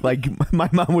 just like my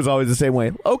mom was always the same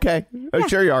way. Okay,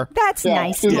 sure you are. That's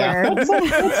nice, dear.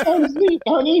 That sounds neat,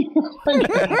 honey.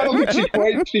 I don't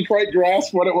think she quite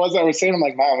grasped what it was I was saying. I'm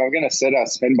like, "Mom, I'm going to sit on a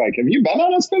spin bike. Have you been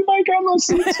on a spin bike on those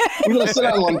seats? I'm going to sit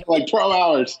on one for like 12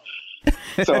 hours.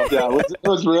 So yeah,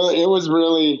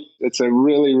 it's a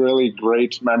really, really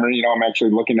great memory. I'm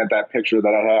actually looking at that picture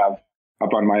that I have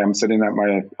up on I'm sitting at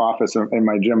my office in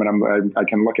my gym, and I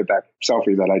can look at that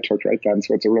selfie that I took right then.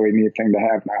 So it's a really neat thing to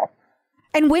have now.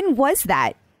 And when was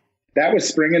that? That was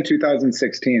spring in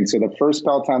 2016. So the first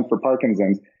Peloton for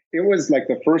Parkinson's, it was like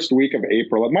the first week of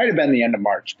April. It might have been the end of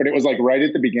March, but it was like right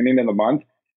at the beginning of the month.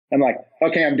 I'm like,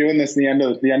 okay, I'm doing this the end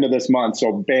of this month.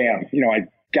 So bam, I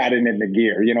got it into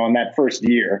gear, in that first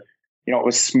year. It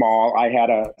was small. I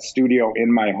had a studio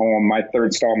in my home. My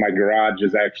third stall, my garage,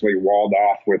 is actually walled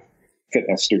off with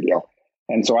fitness studio.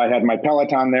 And so I had my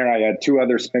Peloton there. I had 2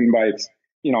 other spin bikes,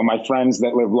 my friends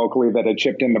that live locally that had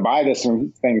chipped in to buy this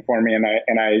thing for me and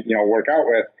I work out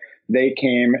with, they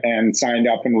came and signed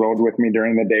up and rode with me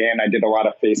during the day. And I did a lot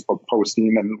of Facebook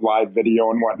posting and live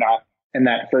video and whatnot. And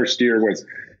that first year was,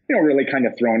 really kind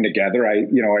of thrown together.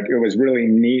 It was really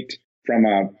neat from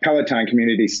a Peloton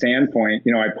community standpoint.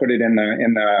 I put it in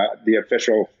the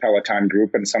official Peloton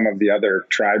group and some of the other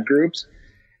tribe groups.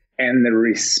 And the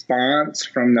response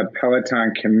from the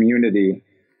Peloton community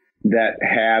that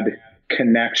had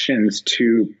connections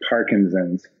to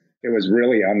Parkinson's. It was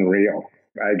really unreal.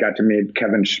 I got to meet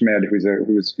Kevin Schmid,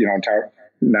 who's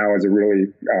now is a really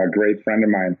great friend of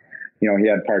mine. He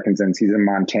had Parkinson's. He's in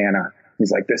Montana.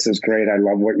 He's like, this is great. I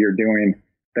love what you're doing.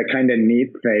 The kind of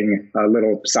neat thing, a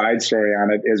little side story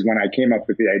on it, is when I came up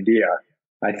with the idea,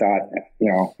 I thought,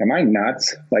 am I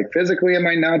nuts? Like, physically, am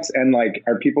I nuts? And like,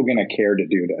 are people going to care to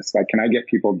do this? Like, can I get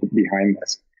people behind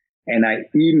this? And I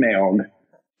emailed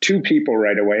 2 people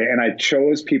right away. And I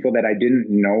chose people that I didn't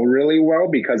know really well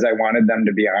because I wanted them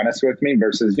to be honest with me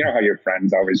versus, how your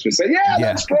friends always just say, yeah,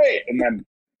 that's great. And then,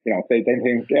 they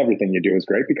think everything you do is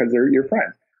great because they're your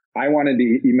friends. I wanted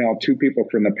to email 2 people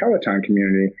from the Peloton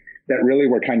community that really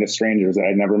were kind of strangers that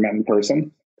I'd never met in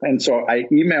person. And so I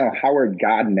emailed Howard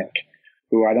Godnick,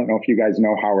 who I don't know if you guys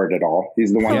know Howard at all.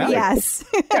 He's the one. Yeah. Yes.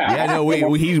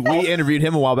 We interviewed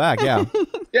him a while back. Yeah.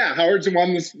 Yeah. Howard's the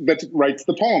one that writes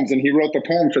the poems, and he wrote the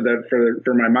poem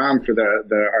for my mom for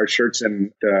our shirts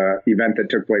and the event that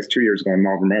took place 2 years ago in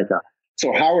Mall of America.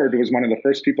 So Howard was one of the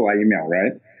first people I emailed,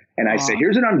 right? And I say,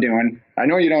 here's what I'm doing. I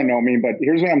know you don't know me, but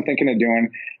here's what I'm thinking of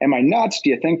doing. Am I nuts? Do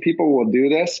you think people will do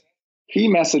this? He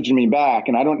messaged me back,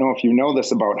 and I don't know if you know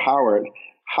this about Howard.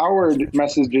 Howard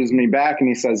messages me back and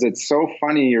he says, it's so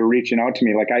funny you're reaching out to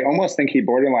me. Like, I almost think he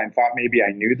borderline thought maybe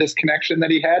I knew this connection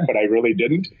that he had, but I really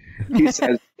didn't. He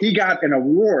says he got an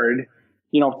award,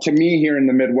 to me here in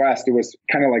the Midwest. It was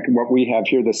kind of like what we have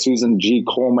here, the Susan G.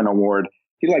 Coleman Award.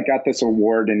 He got this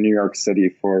award in New York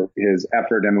City for his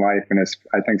effort in life and his,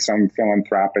 I think, some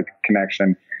philanthropic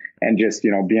connection and just,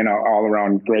 being an all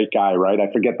around great guy, right?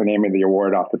 I forget the name of the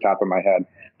award off the top of my head.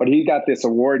 But he got this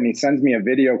award and he sends me a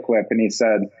video clip and he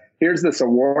said, here's this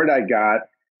award I got.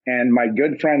 And my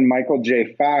good friend, Michael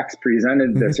J. Fox,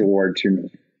 presented this award to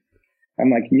me. I'm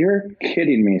like, you're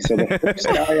kidding me. So the first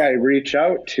guy I reach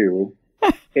out to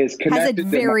is connected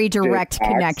has a very to direct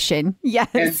connection. Yes.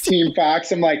 And Team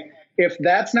Fox. I'm like, if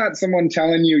that's not someone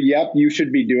telling you, yep, you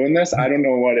should be doing this, I don't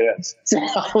know what is. So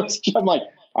I'm like,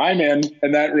 I'm in.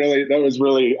 And I thought that was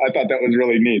really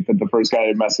neat that the first guy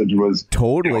I messaged was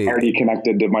totally already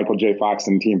connected to Michael J. Fox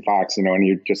and Team Fox, and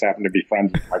you just happen to be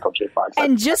friends with Michael J. Fox.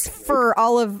 And just for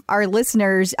all of our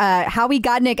listeners, Howie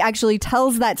Godnick actually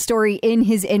tells that story in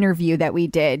his interview that we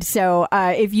did. So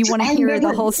if you want to hear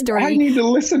the whole story, I need to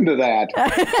listen to that.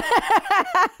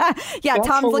 Yeah, That's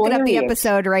Tom's hilarious. looking up the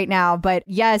episode right now. But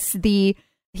yes,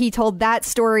 he told that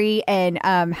story and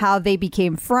how they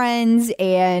became friends,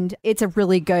 and it's a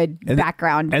really good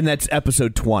background. And that's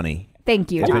episode 20.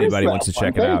 Thank you. If anybody wants to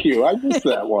check it out. Thank you. I missed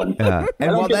that one.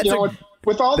 And while that's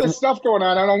with all this stuff going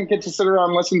on, I don't get to sit around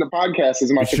and listen to podcasts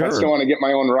as much if I still want to get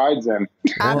my own rides in.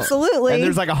 Absolutely. And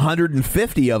there's like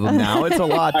 150 of them now. It's a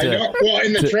lot. I know. Well,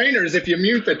 in the trainers, if you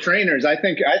mute the trainers, I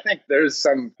think there's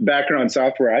some background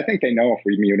software. I think they know if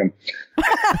we mute them.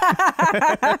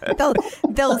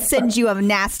 They'll send you a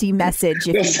nasty message.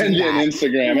 They'll send you an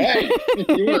Instagram. Hey,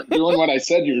 you weren't doing what I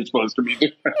said you were supposed to be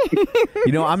doing.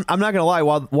 I'm not going to lie.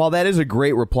 While that is a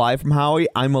great reply from Howie,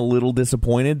 I'm a little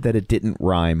disappointed that it didn't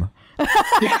rhyme.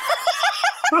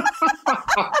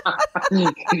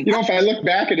 If I look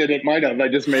back at it, it might have. I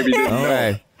just maybe didn't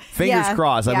know. Fingers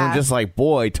crossed. I'm just like,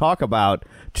 boy, talk about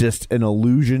just an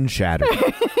illusion shattered.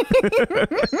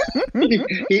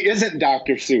 He isn't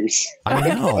Dr. Seuss.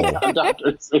 I know.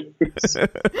 Dr. Seuss.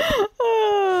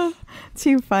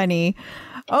 Too funny.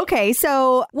 Okay,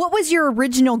 so what was your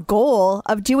original goal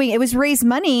of doing? It was raise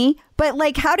money, but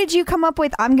like, how did you come up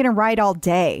with I'm going to ride all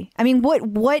day? I mean,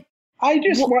 what? I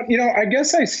just want, I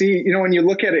guess I see, when you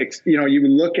look at it, you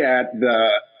look at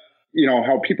the,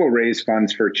 how people raise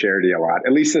funds for charity a lot,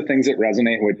 at least the things that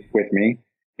resonate with me.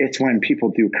 It's when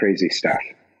people do crazy stuff.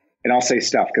 And I'll say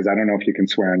stuff because I don't know if you can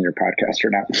swear on your podcast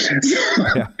or not.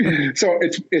 So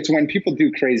it's when people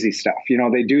do crazy stuff,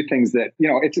 they do things that,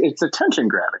 it's attention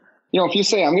grabbing. If you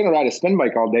say I'm going to ride a spin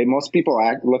bike all day, most people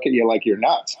look at you like you're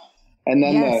nuts. And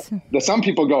then the some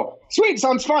people go, sweet,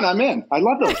 sounds fun. I'm in. I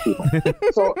love those people.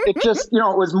 So it just,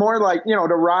 it was more like, to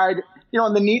ride,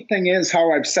 and the neat thing is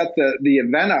how I've set the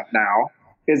event up now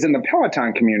is in the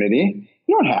Peloton community.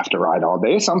 You don't have to ride all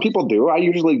day. Some people do. I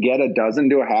usually get a dozen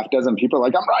to a half dozen people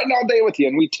like, I'm riding all day with you.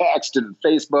 And we text and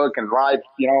Facebook and live,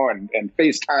 and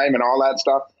FaceTime and all that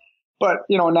stuff. But,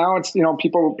 now it's,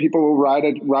 people will ride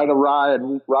a ride,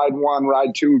 ride one,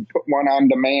 ride two, put one on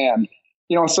demand.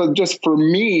 So just for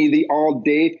me, the all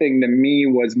day thing to me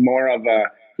was more of a,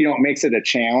 it makes it a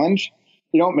challenge.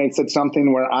 It makes it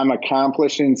something where I'm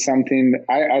accomplishing something.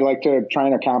 I like to try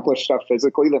and accomplish stuff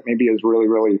physically that maybe is really,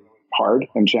 really hard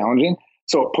and challenging.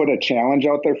 So it put a challenge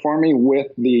out there for me with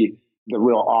the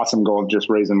real awesome goal of just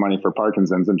raising money for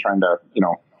Parkinson's and trying to,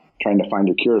 trying to find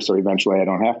a cure. So eventually I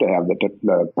don't have to have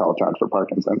the Peloton for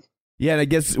Parkinson's. Yeah, and I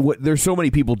guess there's so many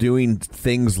people doing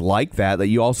things like that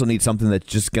you also need something that's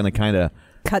just going to kind of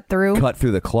cut through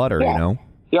the clutter, yeah. you know?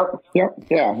 Yep.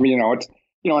 Yeah. It's,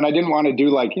 and I didn't want to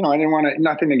do I didn't want to,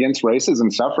 nothing against races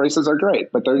and stuff. Races are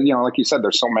great, but there, like you said,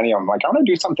 there's so many of them. Like, I want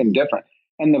to do something different.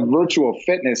 And the virtual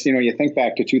fitness, you think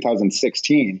back to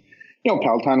 2016,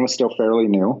 Peloton was still fairly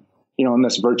new. In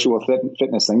this virtual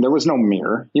fitness thing, there was no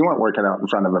mirror. You weren't working out in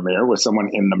front of a mirror with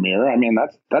someone in the mirror. I mean,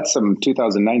 that's some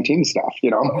 2019 stuff,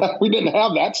 We didn't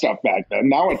have that stuff back then.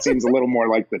 Now it seems a little more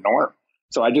like the norm.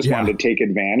 So I just wanted to take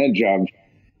advantage of,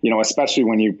 especially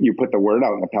when you put the word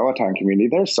out in the Peloton community,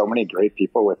 there's so many great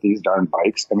people with these darn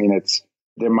bikes. I mean, it's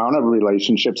the amount of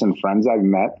relationships and friends I've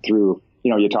met through,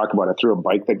 you talk about it through a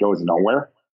bike that goes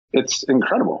nowhere. It's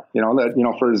incredible,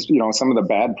 for, some of the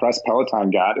bad press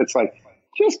Peloton got, it's like,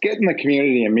 just get in the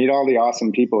community and meet all the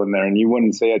awesome people in there, and you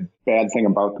wouldn't say a bad thing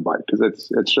about the bike because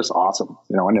it's just awesome,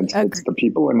 and it's the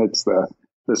people and it's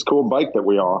this cool bike that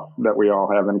we all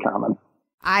have in common.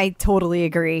 I totally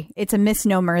agree. It's a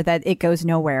misnomer that it goes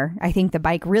nowhere. I think the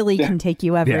bike really can take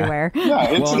you everywhere. Yeah,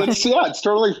 it's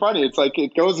totally funny. It's like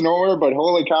it goes nowhere, but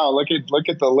holy cow, look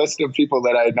at the list of people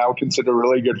that I now consider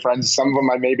really good friends. Some of them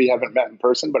I maybe haven't met in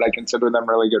person, but I consider them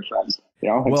really good friends.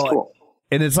 It's cool.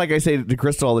 And it's like I say to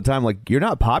Crystal all the time, like, you're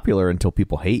not popular until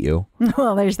people hate you.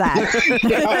 Well, there's that.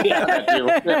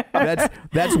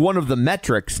 That's one of the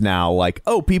metrics now. Like,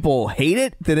 oh, people hate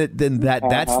it, then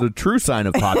that's the true sign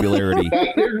of popularity.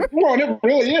 It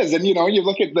really is. And you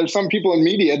look at there's some people in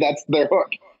media that's their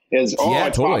hook is it's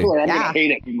totally popular. I'm gonna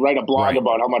hate it and write a blog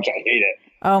about how much I hate it.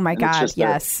 Oh my God,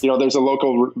 yes. There's a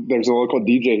local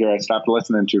DJ here I stopped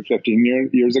listening to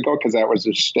 15 years ago because that was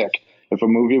his shtick. If a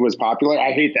movie was popular,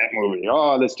 I hate that movie.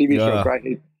 Oh, this TV show, I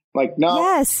hate. Like, no.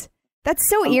 Yes. That's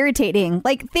so irritating.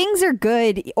 Like, things are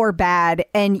good or bad,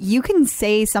 and you can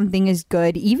say something is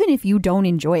good even if you don't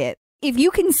enjoy it. If you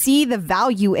can see the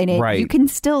value in it, you can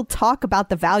still talk about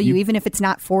the value even if it's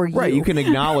not for you. Right. You can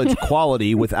acknowledge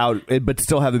quality without it, but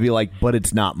still have it be like, but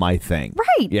it's not my thing.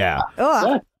 Right. Yeah.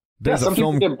 Some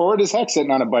people get bored as heck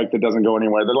sitting on a bike that doesn't go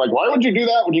anywhere. They're like, why would you do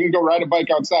that when you can go ride a bike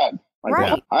outside?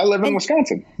 Like, I live in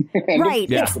Wisconsin.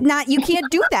 It's not, you can't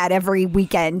do that every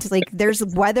weekend. Like, there's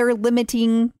weather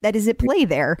limiting that is at play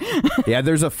there. Yeah,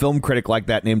 there's a film critic like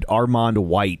that named Armand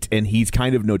White, and he's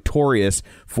kind of notorious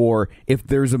for if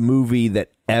there's a movie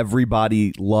that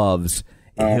everybody loves,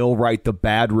 he'll write the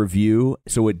bad review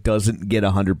so it doesn't get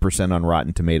 100% on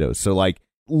Rotten Tomatoes. So, like,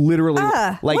 literally,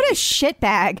 what a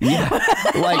shitbag. Yeah,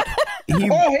 like.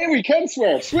 Hey, we can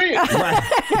swear. Sweet. Right.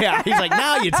 Yeah, he's like,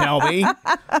 now you tell me.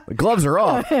 The gloves are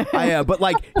off. But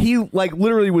like he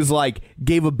literally was like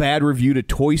gave a bad review to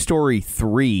Toy Story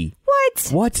 3.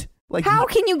 What? Like, how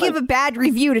can you give a bad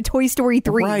review to Toy Story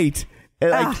 3? Right.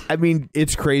 And I mean,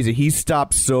 it's crazy. He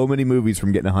stopped so many movies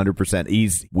from getting 100%.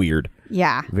 He's weird.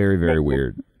 Yeah. Very, very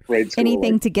weird.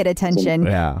 Anything to get attention.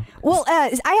 Yeah. Well,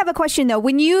 I have a question, though.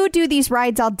 When you do these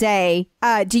rides all day,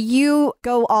 do you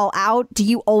go all out? Do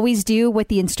you always do what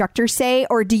the instructors say?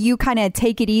 Or do you kind of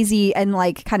take it easy and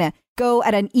like kind of go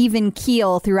at an even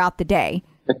keel throughout the day?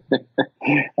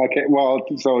 Okay. Well,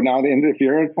 so now if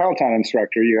you're a Peloton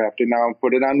instructor, you have to now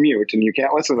put it on mute and you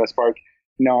can't listen to this part.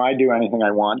 No, I do anything I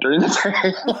want during the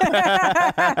day.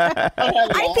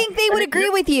 I think they would agree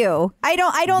with you. I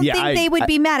don't think they would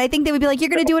be mad. I think they would be like, you're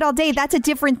going to do it all day. That's a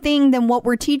different thing than what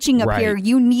we're teaching up here.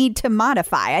 You need to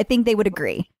modify. I think they would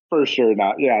agree. For sure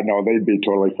not. Yeah, no, they'd be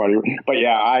totally funny. But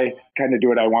yeah, I kind of do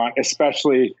what I want,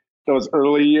 especially those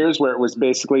early years where it was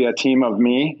basically a team of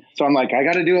me. So I'm like, I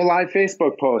got to do a live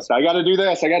Facebook post. I got to do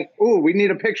this. We need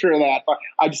a picture of that.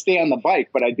 I'd stay on the bike,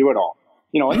 but I do it all.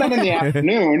 And then in the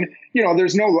afternoon,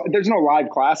 there's no live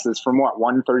classes from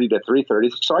 1:30 to 3:30.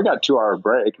 So I got a 2-hour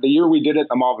break. The year we did it at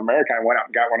the Mall of America, I went out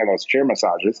and got one of those chair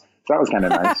massages. So that was kind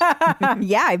of nice.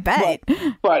 Yeah, I bet.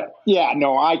 But yeah,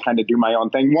 no, I kind of do my own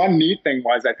thing. One neat thing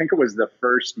was, I think it was the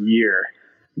first year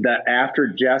that after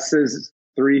Jess's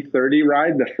 3:30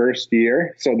 ride, the first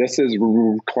year. So this is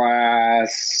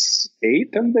class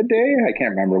 8 of the day. I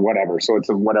can't remember, whatever. So it's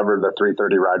whatever the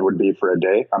 3:30 ride would be for a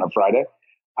day on a Friday.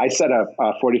 I set a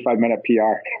 45-minute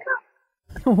PR.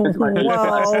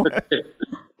 Whoa.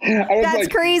 That's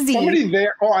crazy. Somebody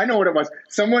there. Oh, I know what it was.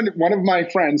 One of my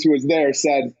friends who was there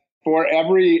said, for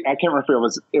every, I can't remember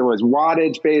if it was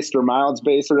wattage based or miles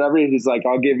based or whatever. He's like,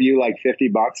 I'll give you like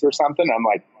 $50 or something. I'm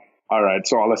like, all right.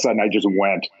 So all of a sudden I just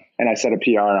went and I set a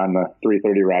PR on the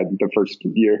 3:30 ride the first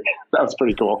year. That was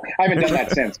pretty cool. I haven't done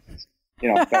that since.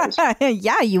 That was...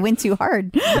 Yeah, you went too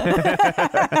hard. You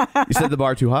set the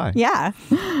bar too high. Yeah.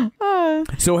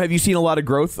 So have you seen a lot of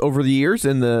growth over the years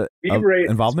in the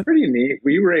involvement? It's pretty neat.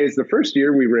 We raised, the first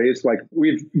year we raised, like,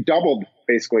 we've doubled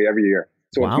basically every year.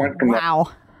 So it went from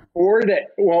it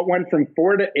went from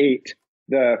 4 to 8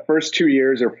 the first 2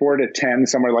 years, or 4 to 10,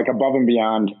 somewhere like above and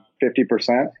beyond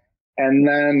 50%. And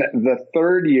then the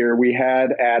third year we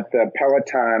had at the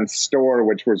Peloton store,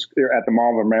 which was at the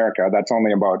Mall of America. That's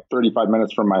only about 35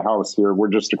 minutes from my house here. We're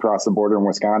just across the border in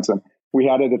Wisconsin. We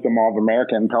had it at the Mall of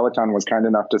America, and Peloton was kind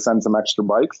enough to send some extra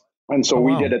bikes. And so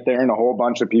we did it there, and a whole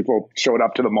bunch of people showed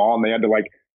up to the mall, and they had to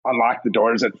like unlock the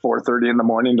doors at 4:30 in the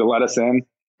morning to let us in.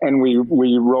 And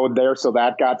we rode there. So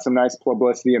that got some nice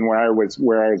publicity. And where I was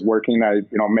working,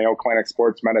 Mayo Clinic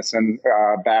Sports Medicine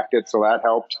backed it. So that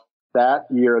helped. That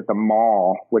year at the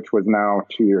mall, which was now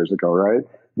 2 years ago, right?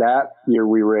 That year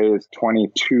we raised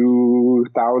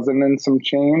 $22,000 and some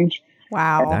change.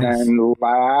 Wow. And then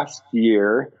last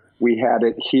year we had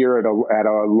it here at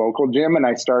a local gym, and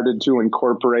I started to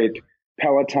incorporate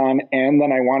Peloton. And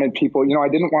then I wanted people, I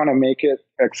didn't want to make it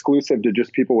exclusive to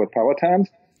just people with Pelotons.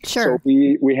 Sure. So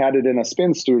we had it in a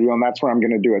spin studio, and that's where I'm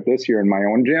going to do it this year in my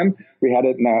own gym. We had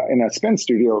it in a spin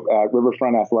studio at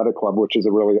Riverfront Athletic Club, which is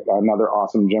another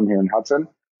awesome gym here in Hudson.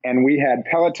 And we had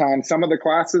Peloton. Some of the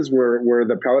classes were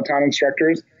the Peloton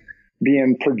instructors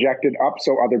being projected up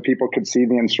so other people could see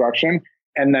the instruction.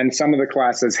 And then some of the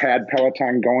classes had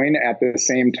Peloton going at the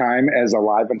same time as a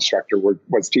live instructor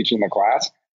was teaching the class.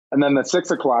 And then the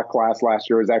 6 o'clock class last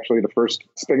year was actually the first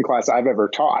spin class I've ever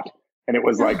taught. And it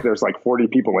was like, there's like 40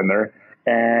 people in there.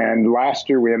 And last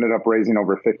year we ended up raising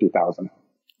over 50,000.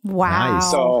 Wow.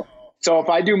 Nice. So if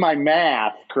I do my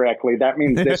math correctly, that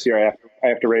means this year I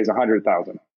have to raise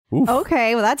 100,000.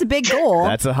 Okay. Well, that's a big goal.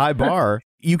 That's a high bar.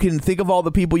 You can think of all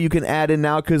the people you can add in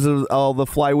now because of all the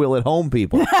flywheel at home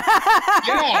people.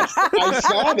 Yes, I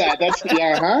saw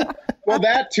that. Well,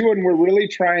 that too. And we're really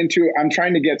I'm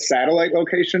trying to get satellite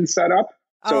locations set up.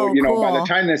 So, cool. By the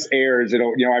time this airs,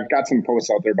 I've got some posts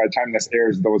out there. By the time this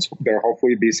airs, there'll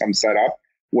hopefully be some set up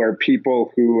where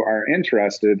people who are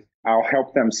interested, I'll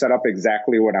help them set up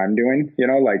exactly what I'm doing,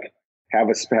 like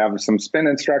have some spin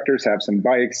instructors, have some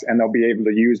bikes, and they'll be able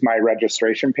to use my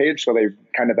registration page. So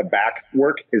the back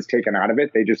work is taken out of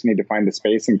it. They just need to find the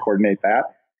space and coordinate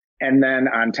that. And then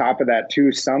on top of that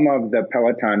too, some of the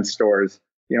Peloton stores,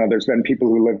 there's been people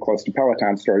who live close to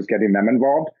Peloton stores getting them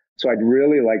involved. So I'd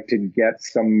really like to get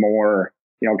some more,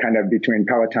 kind of between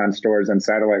Peloton stores and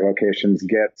satellite locations,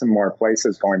 get some more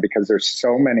places going, because there's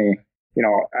so many,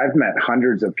 I've met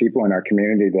hundreds of people in our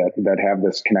community that have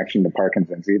this connection to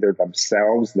Parkinson's, either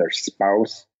themselves, their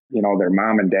spouse, their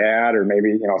mom and dad, or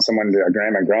maybe, someone, their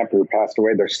grandma and grandpa who passed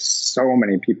away. There's so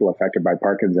many people affected by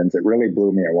Parkinson's. It really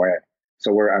blew me away.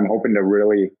 So I'm hoping to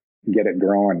really get it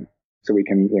growing so we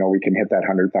can hit that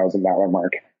 $100,000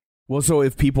 mark. Well, so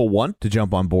if people want to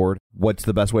jump on board, what's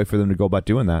the best way for them to go about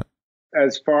doing that?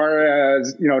 As far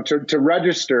as, to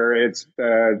register, it's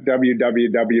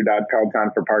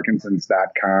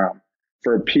www.pelotonforparkinsons.com.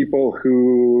 For people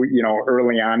who,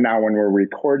 early on now when we're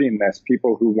recording this,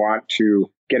 people who want to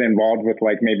get involved with,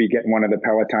 like, maybe getting one of the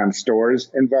Peloton stores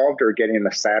involved or getting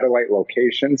the satellite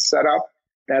locations set up,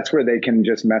 that's where they can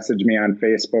just message me on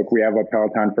Facebook. We have a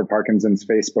Peloton for Parkinson's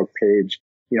Facebook page.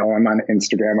 I'm on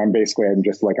Instagram. I'm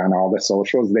just like on all the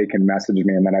socials. They can message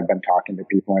me, and then I've been talking to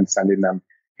people and sending them,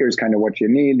 here's kind of what you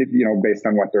need, based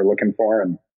on what they're looking for.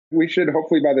 And we should,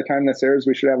 hopefully by the time this airs,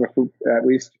 we should have at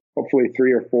least hopefully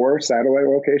 3 or 4 satellite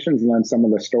locations, and then some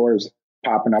of the stores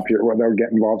popping up here where they'll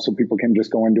get involved so people can just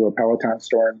go into a Peloton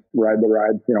store and ride the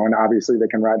ride, and obviously they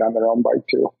can ride on their own bike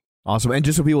too. Awesome. And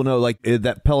just so people know, like,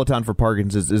 that Peloton for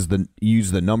Parkinson's is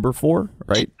use the number 4,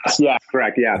 right? Yeah,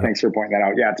 correct. Yeah. Thanks for pointing that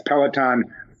out. Yeah. It's Peloton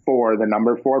for the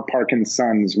number 4,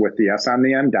 Parkinsons with the S on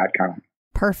the end.com.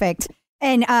 Perfect.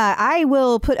 And I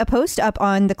will put a post up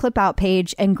on the Clip Out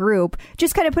page and group,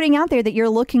 just kind of putting out there that you're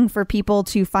looking for people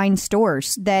to find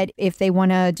stores that if they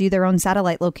want to do their own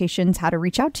satellite locations, how to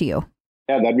reach out to you.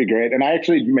 Yeah, that'd be great. And I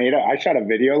actually I shot a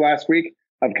video last week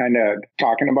of kind of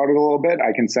talking about it a little bit.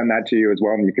 I can send that to you as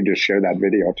well, and you can just share that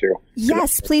video too.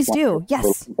 Yes, please do.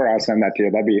 Yes. Or I'll send that to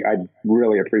you. I'd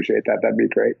really appreciate that. That'd be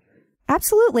great.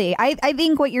 Absolutely. I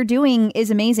think what you're doing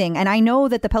is amazing. And I know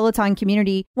that the Peloton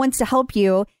community wants to help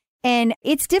you. And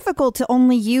it's difficult to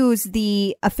only use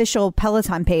the official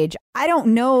Peloton page. I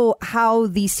don't know how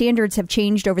the standards have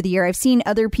changed over the year. I've seen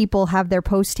other people have their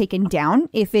posts taken down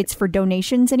if it's for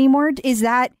donations anymore. Is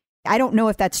that, I don't know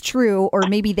if that's true, or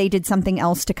maybe they did something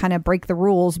else to kind of break the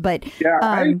rules. But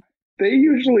yeah, they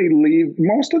usually leave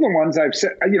most of the ones I've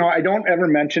said, I don't ever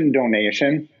mention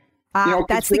donation.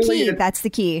 That's the key. That's the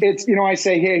key. It's, I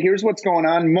say, hey, here's what's going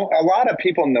on. A lot of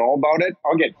people know about it.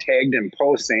 I'll get tagged in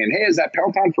posts saying, hey, is that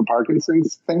Peloton for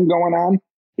Parkinson's thing going on?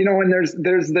 And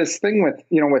there's this thing with,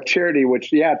 with charity, which,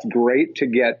 it's great to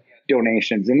get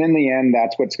donations. And in the end,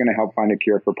 that's what's going to help find a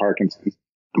cure for Parkinson's.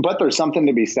 But there's something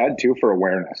to be said, too, for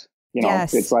awareness.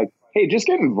 Yes. It's like, hey, just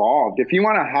get involved. If you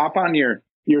want to hop on your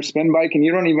spin bike and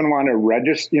you don't even want to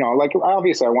register,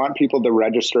 obviously I want people to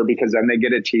register because then they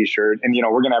get a t-shirt. And,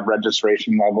 we're going to have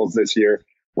registration levels this year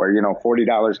where,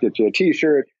 $40 gets you a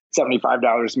t-shirt,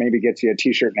 $75 maybe gets you a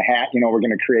t-shirt and a hat. We're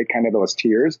going to create kind of those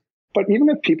tiers. But even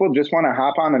if people just want to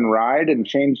hop on and ride and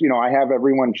change, I have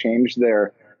everyone change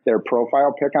their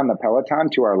profile pic on the Peloton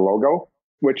to our logo,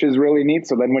 which is really neat.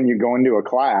 So then when you go into a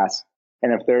class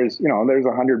and if there's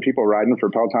 100 people riding for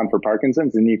Peloton for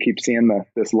Parkinson's and you keep seeing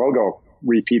this logo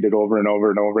repeated over and over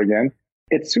and over again,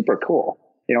 it's super cool.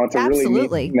 It's a really neat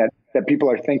thing that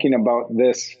people are thinking about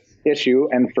this issue.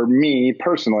 And for me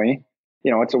personally,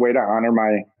 it's a way to honor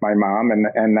my mom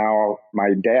and now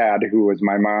my dad, who was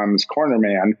my mom's corner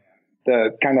man.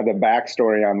 The kind of the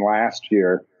backstory on last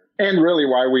year and really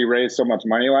why we raised so much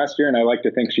money last year. And I like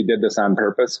to think she did this on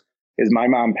purpose is my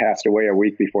mom passed away a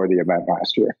week before the event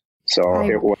last year. So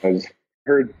it was,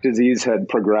 her disease had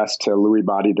progressed to Lewy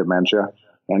body dementia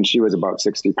and she was about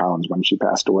 60 pounds when she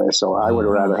passed away. So I would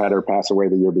have rather had her pass away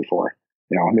the year before.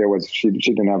 She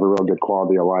didn't have a real good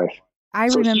quality of life. I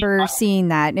remember seeing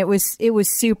that, and it was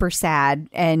super sad.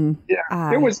 And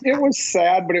it was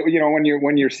sad, but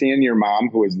when you're seeing your mom,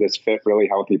 who is this fit, really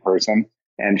healthy person,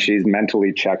 and she's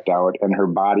mentally checked out, and her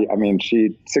body,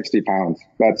 she's 60 pounds.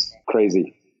 That's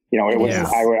crazy. It was.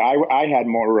 I had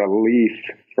more relief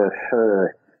for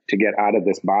her to get out of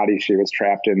this body she was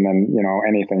trapped in than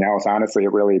anything else. Honestly,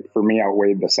 it really for me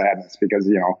outweighed the sadness because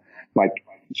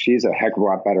she's a heck of a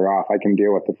lot better off. I can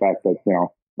deal with the fact that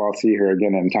I'll see her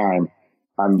again in time.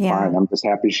 I'm fine. I'm just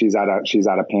happy she's out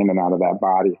of pain and out of that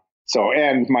body. So,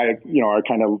 and my, our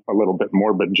kind of a little bit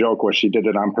morbid joke was she did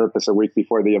it on purpose a week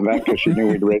before the event because she knew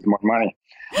we'd raise more money.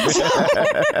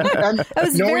 That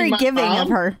was very giving of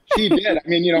her. She did.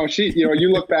 You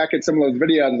look back at some of those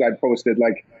videos I posted,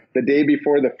 like the day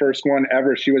before the first one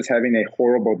ever, she was having a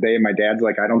horrible day. My dad's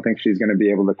like, I don't think she's going to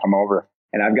be able to come over.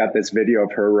 And I've got this video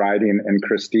of her riding and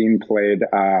Christine played,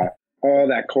 that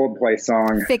Coldplay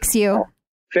song. Fix You.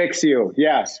 Fix You.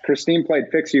 Yes. Christine played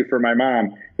Fix You for my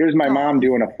mom. Here's my mom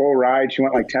doing a full ride. She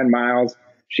went like 10 miles.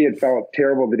 She had felt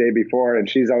terrible the day before and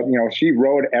she's out, she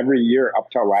rode every year up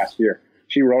till last year.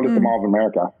 She rode at the Mall of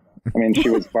America. She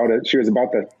was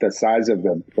about the size of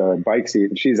the bike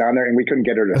seat and she's on there and we couldn't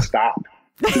get her to stop.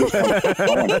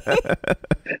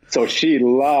 So she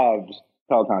loved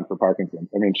Peloton for Parkinson's.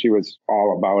 She was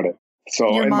all about it. So,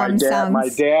 and my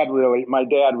dad really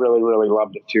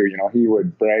loved it too. He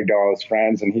would brag to all his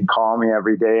friends and he'd call me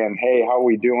every day and, hey, how are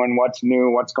we doing? What's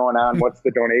new? What's going on? What's the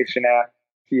donation at?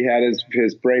 He had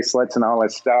his bracelets and all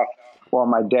his stuff. Well,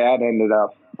 my dad ended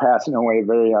up passing away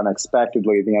very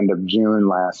unexpectedly at the end of June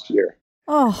last year.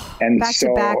 Oh, and back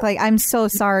to back. I'm so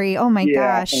sorry. Oh my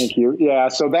gosh. Thank you. Yeah.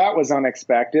 So that was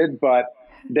unexpected, but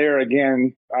there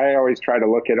again, I always try to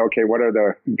look at, okay, what are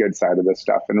the good side of this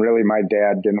stuff? And really, my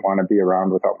dad didn't want to be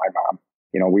around without my mom.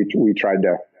 We tried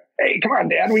to, hey, come on,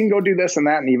 Dad, we can go do this and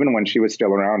that. And even when she was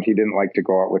still around, he didn't like to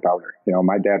go out without her.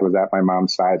 My dad was at my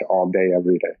mom's side all day,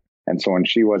 every day. And so when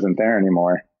she wasn't there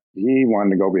anymore, he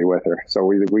wanted to go be with her. So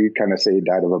we kind of say he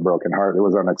died of a broken heart. It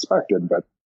was unexpected. But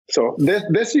so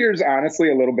this year's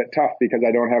honestly a little bit tough because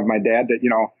I don't have my dad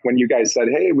that, when you guys said,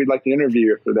 hey, we'd like to interview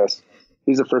you for this.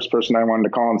 He's the first person I wanted to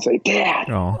call and say, Dad,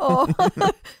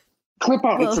 clip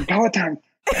out. It's a Peloton.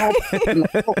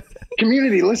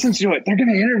 Community listens to it. They're going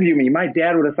to interview me. My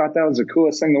dad would have thought that was the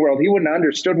coolest thing in the world. He wouldn't have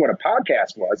understood what a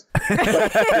podcast was.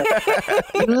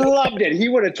 But loved it. He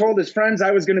would have told his friends I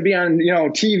was going to be on,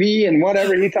 TV and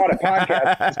whatever he thought a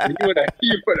podcast was.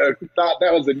 He would have thought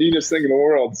that was the neatest thing in the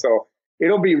world. So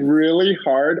it'll be really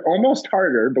hard, almost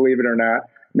harder, believe it or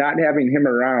not having him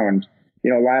around.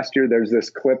 Last year there's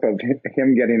this clip of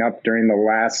him getting up during the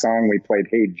last song we played,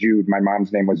 Hey Jude. My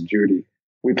mom's name was Judy.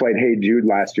 We played Hey Jude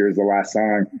last year as the last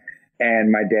song.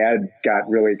 And my dad got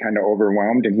really kind of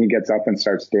overwhelmed and he gets up and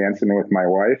starts dancing with my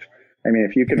wife.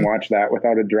 If you can watch that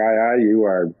without a dry eye, you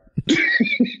are...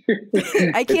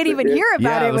 I can't even hear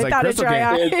about it without a dry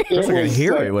eye. I can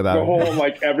hear it without the whole,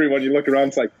 everyone, you look around,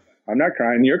 it's like, I'm not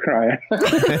crying, you're crying.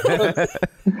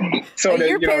 So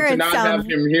your parents to not have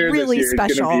him here really this year,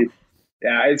 special.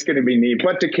 It's going to be neat.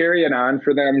 But to carry it on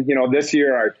for them, this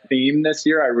year, our theme this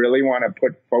year, I really want to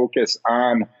put focus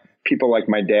on people like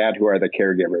my dad who are the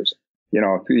caregivers.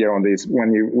 These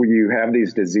when you have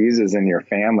these diseases in your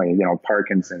family,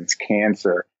 Parkinson's,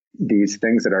 cancer, these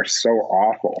things that are so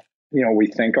awful. You know, we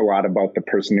think a lot about the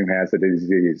person who has the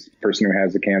disease, person who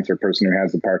has the cancer, person who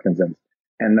has the Parkinson's,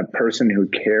 and the person who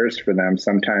cares for them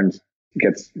sometimes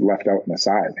gets left out on the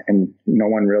side, and no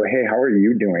one really, hey, how are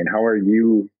you doing? How are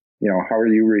you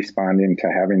responding to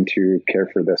having to care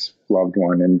for this loved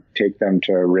one and take them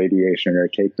to radiation or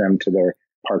take them to their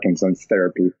Parkinson's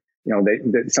therapy? You know,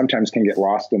 they sometimes can get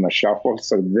lost in the shuffle.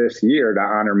 So this year, to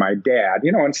honor my dad,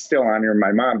 you know, and still honor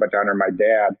my mom, but to honor my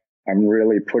dad, I'm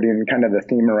really putting kind of the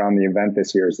theme around the event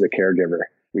this year is the caregiver.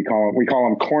 We call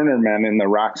them corner men in the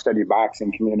rock steady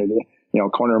boxing community. You know,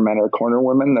 corner men or corner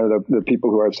women. They're the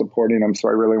people who are supporting them. So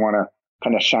I really want to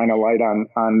kind of shine a light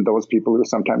on those people who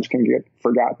sometimes can get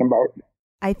forgotten about.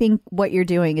 I think what you're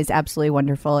doing is absolutely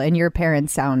wonderful. And your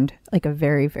parents sound like a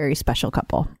very, very special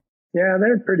couple. Yeah,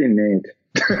 they're pretty neat.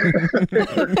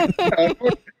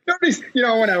 You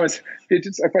know, if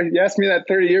you asked me that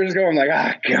 30 years ago, I'm like,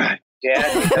 God,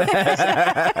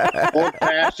 Dad, old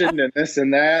fashioned and this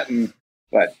and that.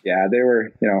 But yeah,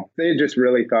 they just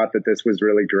really thought that this was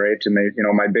really great. And they, you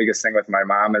know, my biggest thing with my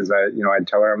mom is that, you know, I'd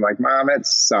tell her, I'm like, Mom, it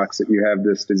sucks that you have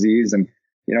this disease and,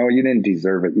 you know, you didn't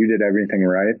deserve it. You did everything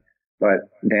right. But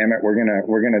damn it, we're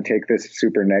going to take this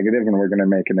super negative and we're going to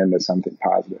make it into something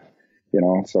positive, you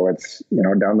know? So it's, you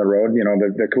know, down the road, you know,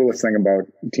 the coolest thing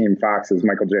about Team Fox is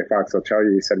Michael J. Fox will tell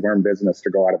you, he said, we're in business to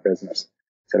go out of business.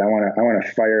 Said, I want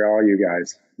to fire all you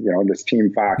guys, you know, this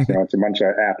Team Fox, you know, it's a bunch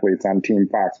of athletes on Team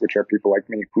Fox, which are people like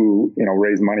me who, you know,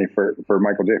 raise money for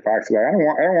Michael J. Fox. Like, I don't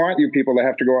want you people to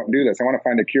have to go out and do this. I want to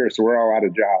find a cure. So we're all out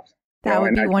of jobs. That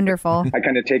would be wonderful. I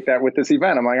kind of take that with this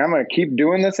event. I'm like, I'm going to keep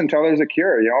doing this until there's a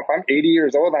cure. You know, if I'm 80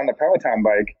 years old on the Peloton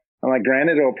bike, I'm like,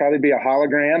 granted, it'll probably be a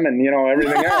hologram and, you know,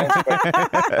 everything else. But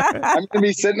I'm going to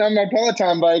be sitting on my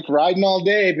Peloton bike, riding all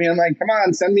day, being like, come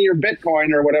on, send me your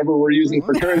Bitcoin or whatever we're using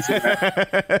for currency.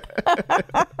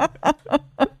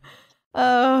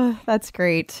 Oh, that's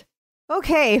great.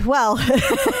 Okay, well,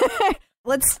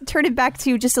 let's turn it back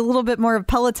to just a little bit more of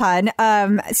Peloton.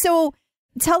 So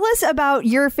tell us about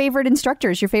your favorite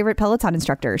instructors, your favorite Peloton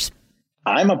instructors.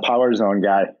 I'm a Power Zone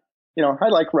guy. You know, I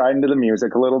like riding to the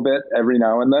music a little bit every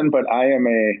now and then, but I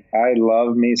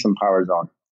love me some Power Zone.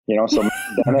 You know, so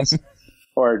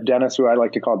Dennis, who I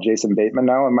like to call Jason Bateman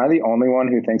now. Am I the only one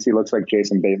who thinks he looks like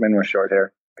Jason Bateman with short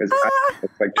hair? Because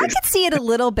I could see it a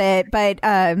little bit, but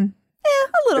a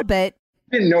little bit.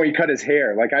 I didn't know he cut his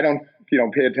hair. Like, I don't, you know,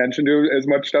 pay attention to as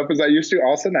much stuff as I used to.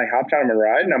 All of a sudden, I hopped on a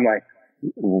ride, and I'm like,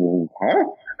 huh?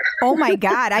 Oh my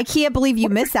God, I can't believe you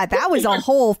missed that. That was a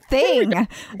whole thing.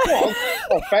 Well,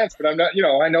 no offense, but I'm not, you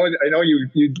know, I know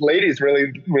you ladies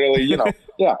really, you know,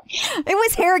 yeah. It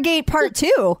was Hairgate Part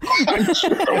 2. I'm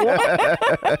sure.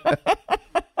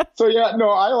 So yeah, no,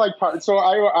 I like so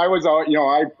I was all, you know,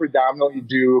 I predominantly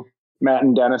do Matt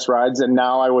and Dennis rides, and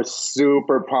now I was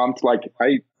super pumped. Like,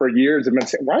 for years have been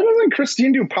saying, why doesn't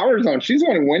Christine do Power Zone? She's the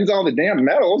one who wins all the damn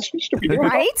medals. She should be doing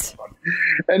right.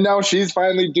 And now she's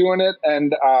finally doing it.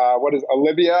 And what is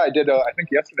Olivia? I think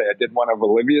yesterday I did one of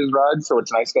Olivia's rides, so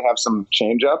it's nice to have some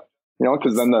change up, you know,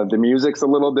 because then the music's a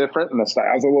little different and the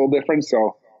style's a little different.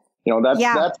 So, you know,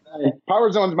 that's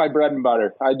Power Zone's my bread and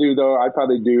butter. I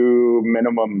probably do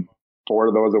minimum 4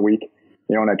 of those a week.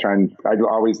 You know, and I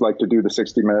always like to do the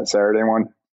 60-minute Saturday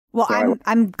one. Well, so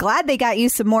I'm glad they got you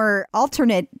some more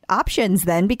alternate options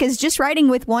then, because just riding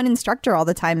with one instructor all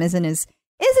the time isn't as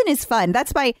fun.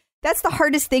 That's the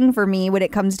hardest thing for me when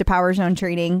it comes to Power Zone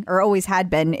training, or always had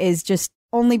been, is just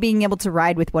only being able to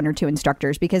ride with 1 or 2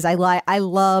 instructors, because I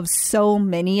love so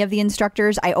many of the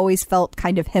instructors. I always felt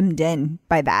kind of hemmed in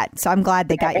by that. So I'm glad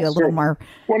they got you a little more.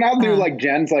 Well, I'll do like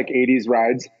Jen's like 80s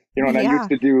rides. You know, and I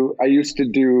used to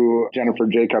do Jennifer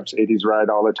Jacobs' 80s ride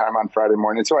all the time on Friday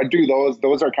morning. So I do those.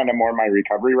 Those are kind of more my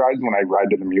recovery rides. When I ride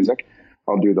to the music,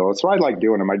 I'll do those. So I like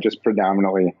doing them. I just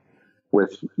predominantly,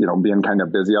 with, you know, being kind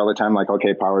of busy all the time, like,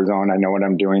 okay, Power Zone, I know what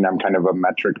I'm doing. I'm kind of a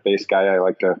metric based guy. I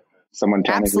like to, someone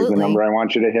tell me here's the number I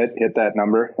want you to hit that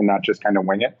number and not just kind of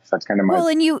wing it. So that's kind of my... Well,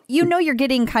 and you know you're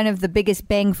getting kind of the biggest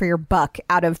bang for your buck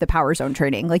out of the Power Zone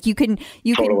training. Like, you can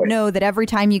know that every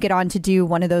time you get on to do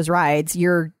one of those rides,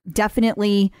 you're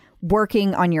definitely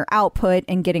working on your output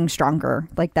and getting stronger.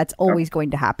 Like, that's always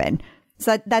going to happen.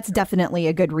 So that's definitely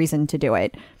a good reason to do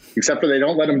it. Except for they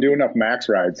don't let them do enough max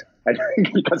rides. I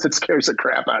think because it scares the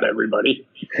crap out of everybody.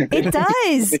 It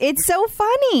does. It's so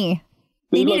funny.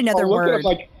 They need another word.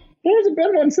 There hasn't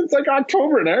been one since like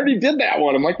October, and I already did that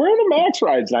one. I'm like, where are the max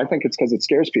rides? And I think it's because it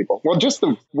scares people. Well, just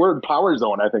the word Power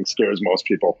Zone, I think, scares most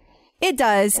people. It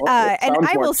does. And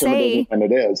I will say, and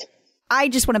it is. I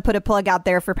just want to put a plug out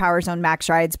there for Power Zone max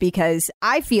rides, because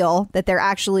I feel that they're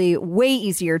actually way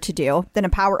easier to do than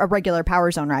a regular Power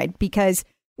Zone ride. Because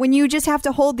when you just have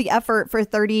to hold the effort for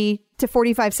 30 to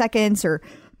 45 seconds or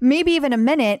maybe even a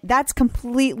minute, that's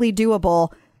completely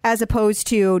doable as opposed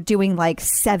to doing like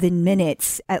 7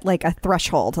 minutes at like a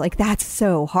threshold. Like that's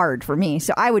so hard for me.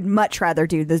 So I would much rather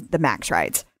do the max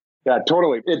rides. Yeah,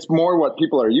 totally. It's more what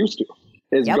people are used to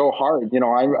is go hard. You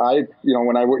know, I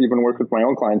when I even work with my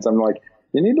own clients, I'm like,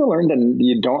 you need to learn that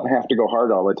you don't have to go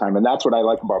hard all the time. And that's what I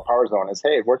like about Power Zone is,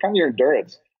 hey, work on your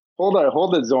endurance.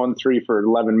 Hold a zone 3 for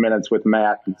 11 minutes with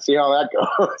Matt and see how that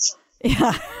goes.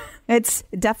 Yeah, it's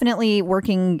definitely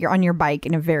working on your bike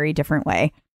in a very different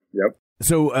way. Yep.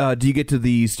 So do you get to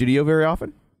the studio very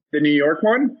often? The New York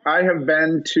one, I have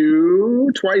been to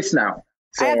twice now.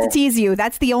 So. I have to tease you.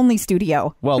 That's the only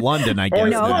studio. Well, London, I guess. Oh,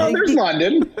 no, there's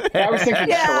London. I was thinking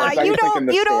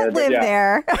you don't live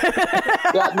there.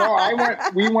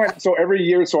 We went. So every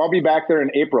year, so I'll be back there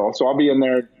in April. So I'll be in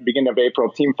there beginning of April.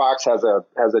 Team Fox has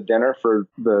a dinner for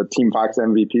the Team Fox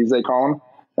MVPs, they call them.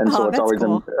 And so it's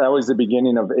always the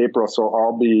beginning of April. So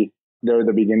I'll be there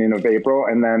the beginning of April.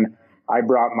 And then I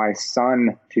brought my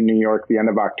son to New York the end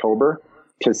of October.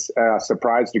 To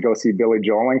surprise to go see Billy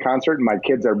Joel in concert. And my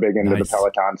kids are big into the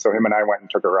Peloton. So him and I went and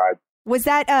took a ride. Was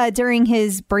that during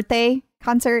his birthday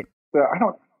concert? I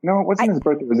don't know. It wasn't his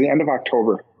birthday. It was the end of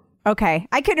October. Okay.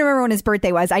 I couldn't remember when his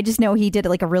birthday was. I just know he did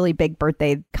like a really big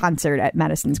birthday concert at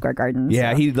Madison Square Garden.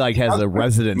 Yeah, he like has a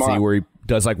residency where he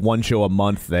does like one show a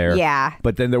month there. Yeah.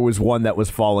 But then there was one that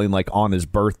was falling like on his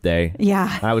birthday.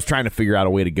 Yeah. I was trying to figure out a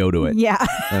way to go to it. Yeah.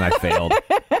 And I failed.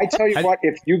 I tell you what,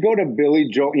 if you go to Billy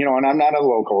Joel, and I'm not a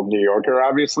local New Yorker,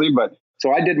 obviously, but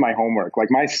so I did my homework. Like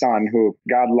my son, who,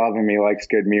 God love him, he likes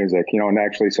good music, and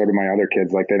actually so do my other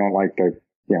kids. Like they don't like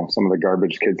some of the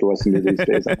garbage kids listen to these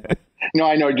days. No,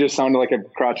 I know, it just sounded like a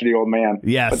crotchety old man.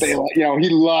 Yes. But they, he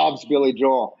loves Billy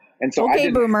Joel. And so I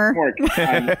did boomer.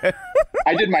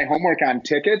 I did my homework on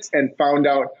tickets and found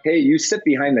out, hey, you sit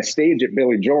behind the stage at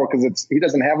Billy Joel because he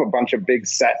doesn't have a bunch of big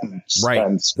set and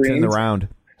screens. It's in the round.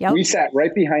 Yep. We sat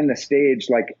right behind the stage,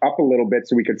 like up a little bit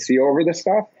so we could see over the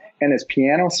stuff. And as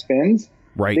piano spins,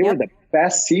 they were the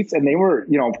best seats. And they were,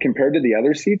 compared to the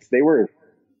other seats, they were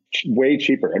way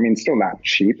cheaper. I mean, still not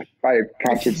cheap by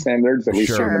concert standards, at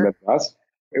least here in the Midwest.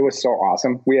 It was so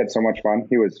awesome. We had so much fun.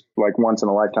 He was like once in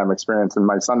a lifetime experience. And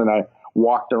my son and I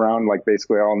walked around like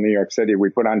basically all in New York City. We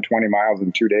put on 20 miles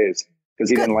in 2 days because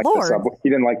he didn't like the subway. He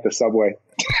didn't like the subway.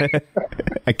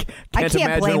 I can't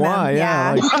imagine why.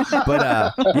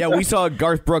 Yeah. We saw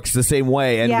Garth Brooks the same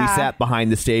way, and we sat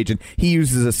behind the stage, and he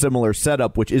uses a similar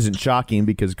setup, which isn't shocking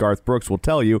because Garth Brooks will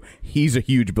tell you he's a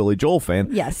huge Billy Joel fan.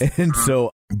 Yes. And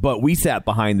so, but we sat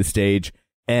behind the stage.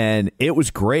 And it was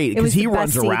great because he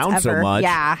runs around so much.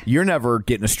 Yeah. You're never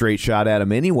getting a straight shot at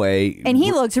him anyway. And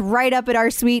he looked right up at our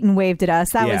suite and waved at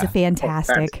us. That was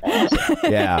fantastic.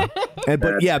 Yeah.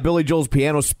 But Billy Joel's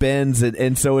piano spins.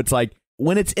 And so it's like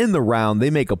when it's in the round, they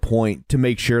make a point to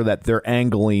make sure that they're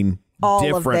angling all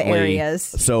differently. Of the areas.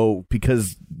 So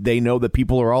because they know that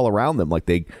people are all around them. Like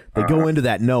they go into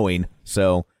that knowing.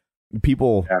 So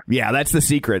people, that's the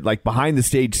secret. Like behind the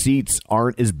stage seats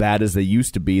aren't as bad as they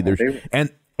used to be.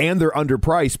 And they're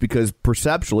underpriced because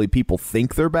perceptually people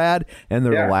think they're bad and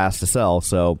they're the last to sell.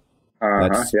 So they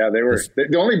were.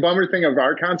 The only bummer thing of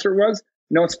our concert was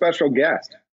no special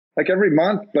guest. Like every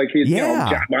month, like he's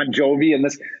Bon Jovi and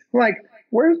this. I'm like,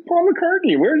 where's Paul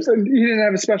McCartney? He didn't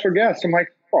have a special guest. I'm like,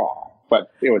 but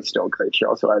it was still a great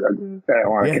show. So I don't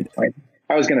want to complain.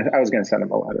 I was gonna send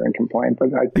him a letter and complain, but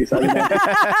I decided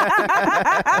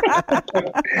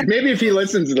maybe if he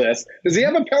listens to this, does he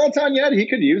have a Peloton yet? He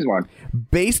could use one.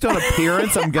 Based on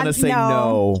appearance, I'm gonna say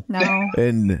no. No.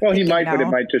 And he might, but it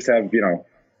might just have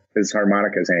his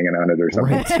harmonicas hanging on it or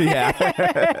something. Right.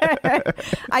 Yeah.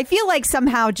 I feel like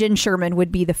somehow Jen Sherman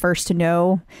would be the first to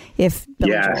know if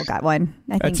Billy Joel got one.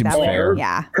 I think that would.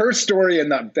 Yeah. Her story and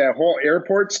that whole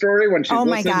airport story when she's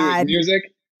listening to his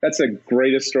music. That's the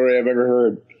greatest story I've ever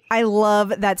heard. I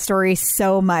love that story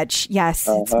so much. Yes,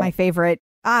 it's my favorite.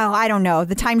 Oh, I don't know.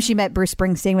 The time she met Bruce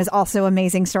Springsteen was also an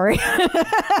amazing story. I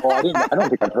don't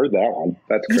think I've heard that one.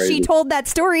 That's crazy. She told that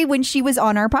story when she was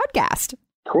on our podcast.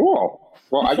 Cool.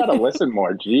 Well, I got to listen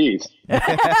more. Jeez.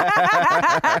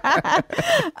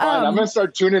 I'm going to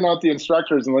start tuning out the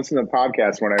instructors and listen to the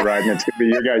podcast when I ride, and it's going to be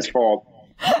your guys' fault.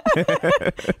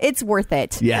 It's worth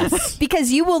it. Yes.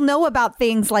 Because you will know about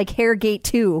things like Hairgate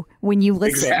 2 when you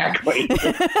listen. Exactly.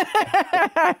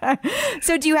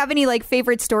 So do you have any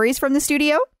favorite stories from the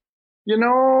studio?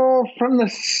 From the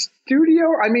studio,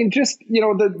 I mean, just,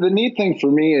 the neat thing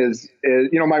for me is,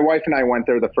 my wife and I went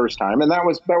there the first time, and that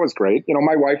was great.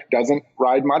 My wife doesn't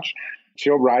ride much.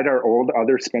 She'll ride our old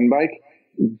other spin bike.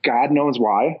 God knows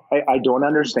why. I don't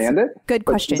understand it. Good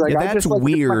question. Like, that's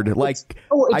weird. There's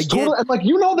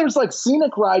like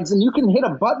scenic rides and you can hit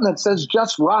a button that says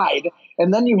just ride.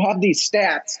 And then you have these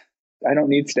stats. I don't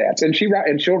need stats. And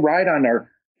she'll ride on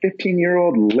our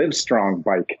 15-year-old Livestrong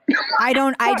bike. I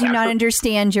do not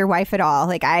understand your wife at all.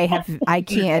 Like I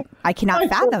cannot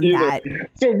fathom that.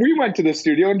 So we went to the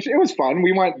studio and it was fun.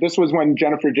 This was when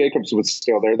Jennifer Jacobs was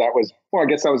still there. I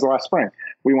guess that was last spring.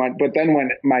 We went, but then when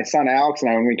my son Alex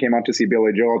and I, when we came out to see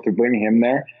Billy Joel, to bring him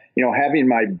there, having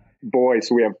my boys,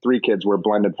 so we have 3 kids, we're a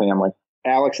blended family.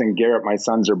 Alex and Garrett, my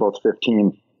sons, are both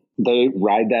 15. They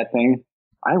ride that thing,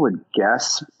 I would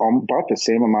guess, about the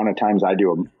same amount of times I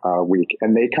do a week.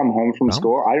 And they come home from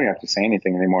school. I don't have to say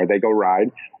anything anymore. They go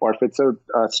ride. Or if it's a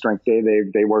strength day,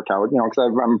 they work out, because I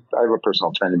have a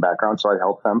personal training background, so I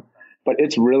help them. But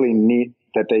it's really neat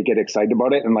that they get excited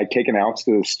about it. And like taking Alex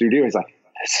to the studio, he's like,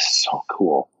 this is so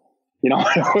cool.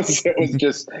 It's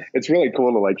really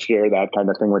cool to like share that kind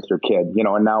of thing with your kid,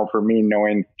 and now for me,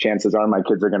 knowing chances are my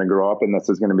kids are going to grow up and this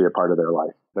is going to be a part of their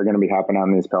life. They're going to be hopping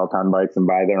on these Peloton bikes and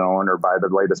buy their own or buy the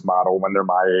latest model when they're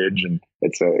my age. And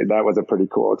that was a pretty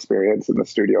cool experience in the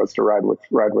studios to ride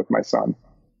with my son.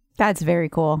 That's very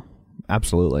cool.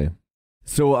 Absolutely.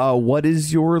 So what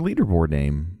is your leaderboard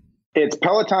name? It's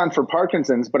Peloton for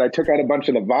Parkinson's, but I took out a bunch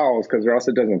of the vowels because or else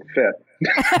it doesn't fit.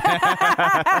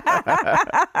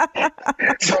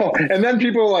 So, and then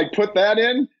people like put that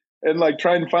in and like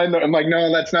try and find I'm like, no,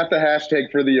 that's not the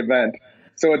hashtag for the event.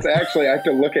 So it's actually, I have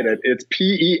to look at it. It's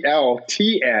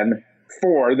PELTN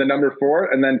 4, the number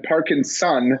 4, and then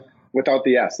Parkinson without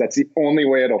the S. That's the only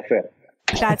way it'll fit.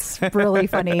 That's really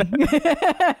funny. It's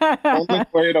the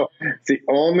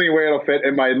only way it'll fit.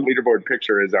 And my leaderboard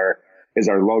picture is our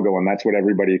logo, and that's what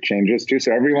everybody changes to.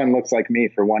 So everyone looks like me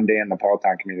for one day in the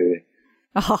Peloton community.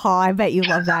 Oh, I bet you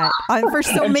love that for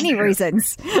so many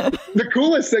reasons. The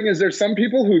coolest thing is there's some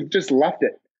people who just left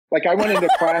it. Like I went into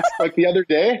class like the other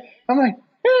day. I'm like,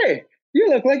 hey, you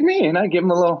look like me. And I give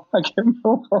them a little high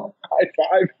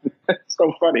five. It's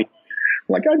so funny.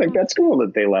 Like, I think that's cool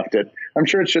that they left it. I'm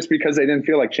sure it's just because they didn't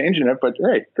feel like changing it, but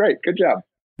hey, great. Good job.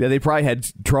 Yeah, they probably had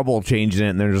trouble changing it,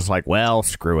 and they're just like, well,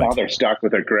 screw it. Oh, they're stuck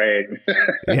with it. Great.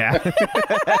 Yeah.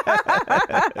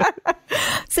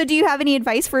 So do you have any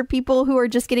advice for people who are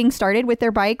just getting started with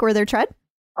their bike or their tread?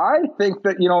 I think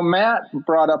that, Matt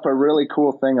brought up a really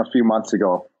cool thing a few months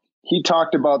ago. He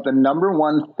talked about the number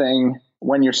one thing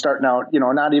when you're starting out,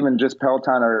 not even just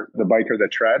Peloton or the bike or the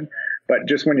tread, but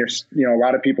just when you're, a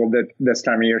lot of people that this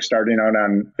time of year starting out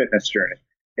on fitness journey,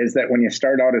 is that when you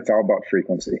start out, it's all about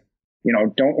frequency.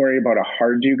 Don't worry about how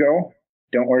hard you go.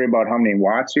 Don't worry about how many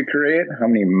watts you create, how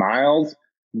many miles.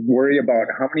 Worry about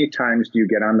how many times do you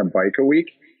get on the bike a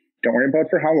week. Don't worry about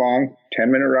for how long,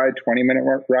 10-minute ride,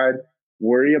 20-minute ride.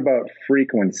 Worry about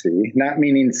frequency, not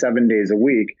meaning 7 days a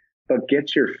week, but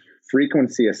get your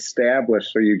frequency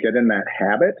established so you get in that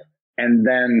habit and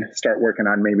then start working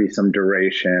on maybe some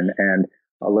duration and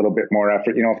a little bit more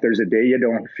effort. If there's a day you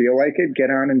don't feel like it,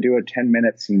 get on and do a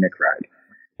 10-minute scenic ride.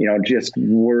 Just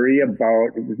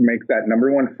make that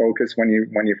number one focus when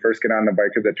you first get on the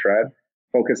bike or the tread,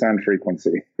 focus on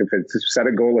frequency. If it's set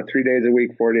a goal of 3 days a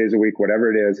week, 4 days a week,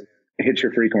 whatever it is, hit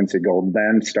your frequency goal,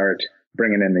 then start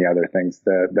bringing in the other things,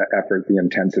 the effort, the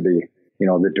intensity,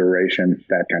 the duration,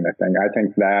 that kind of thing. I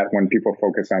think that when people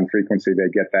focus on frequency, they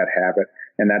get that habit.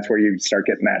 And that's where you start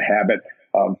getting that habit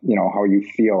of, how you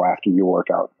feel after you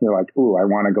work out. You're like, ooh, I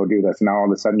want to go do this. Now all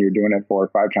of a sudden you're doing it 4 or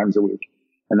 5 times a week.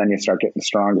 And then you start getting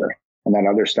stronger. And that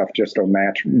other stuff just will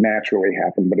naturally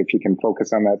happen. But if you can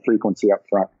focus on that frequency up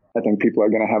front, I think people are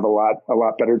going to have a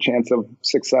lot better chance of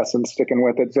success and sticking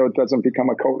with it so it doesn't become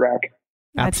a coat rack.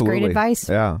 That's great advice.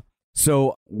 Yeah.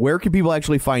 So where can people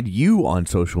actually find you on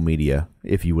social media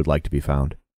if you would like to be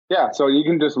found? Yeah, so you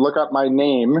can just look up my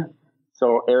name.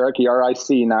 So Eric,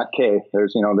 E-R-I-C, not K.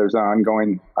 There's an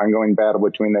ongoing battle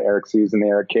between the Eric C's and the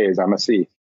Eric K's. I'm a C.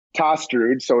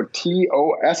 Tostrud, so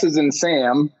T-O-S as in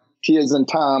Sam, T as in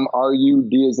Tom,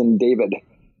 R-U-D as in David.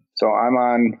 So I'm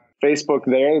on Facebook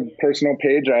there, personal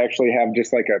page. I actually have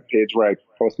just like a page where I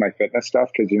post my fitness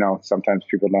stuff because, sometimes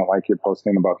people don't like you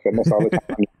posting about fitness all the time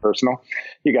on your personal.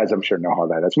 You guys, I'm sure, know how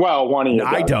that is. Well, one of you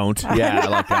I don't. Yeah,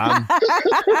 like I'm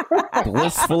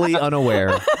blissfully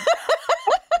unaware.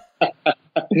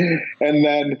 And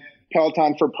then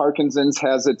Peloton for Parkinson's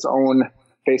has its own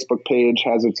Facebook page,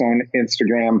 has its own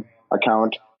Instagram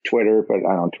account, Twitter, but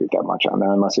I don't tweet that much on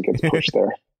there unless it gets pushed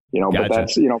there. Gotcha. But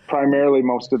that's, primarily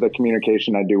most of the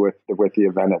communication I do with the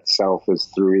event itself is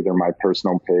through either my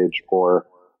personal page or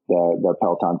the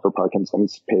Peloton for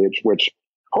Parkinson's page, which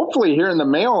hopefully here in the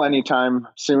mail anytime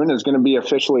soon is going to be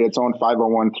officially its own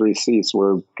 501(c)(3). So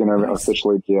we're going to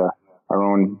officially be our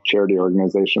own charity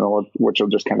organization, which will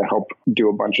just kind of help do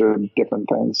a bunch of different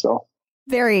things. So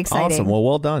very exciting. Awesome.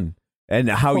 Well done. And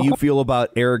how you feel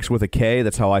about Eric's with a K,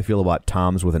 that's how I feel about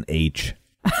Tom's with an H.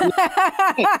 That's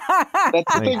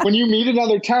the thing. When you meet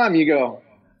another Tom, you go,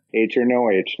 H or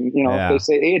no H. You know, if they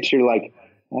say H, you're like,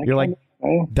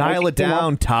 dial it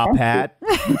down, top hat.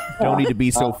 Don't need to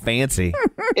be so fancy.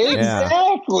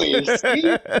 Exactly.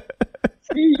 Yeah.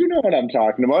 See, you know what I'm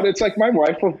talking about. It's like my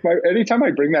wife, anytime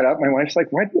I bring that up, my wife's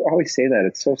like, why do you always say that?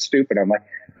 It's so stupid. I'm like,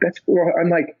 that's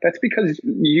because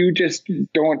you just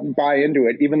don't buy into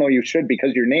it, even though you should,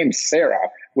 because your name's Sarah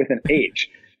with an H.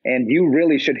 And you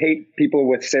really should hate people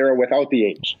with Sarah without the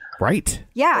H. Right.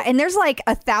 Yeah. And there's like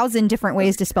 1,000 different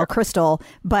ways to spell crystal,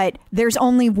 but there's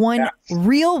only one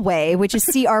real way, which is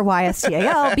Crystal,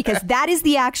 because that is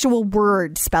the actual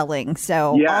word spelling.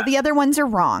 So all the other ones are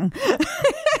wrong.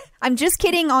 I'm just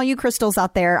kidding, all you crystals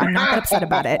out there. I'm not that upset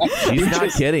about it. She's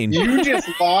not kidding. You just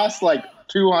lost like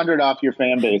 200 off your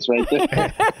fan base right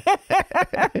there.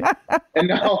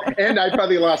 and I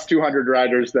probably lost 200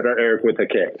 riders that are Eric with a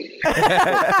K.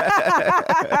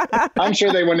 I'm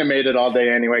sure they wouldn't have made it all day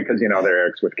anyway, because, they're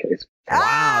Eric's with Ks.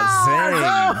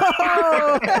 Wow,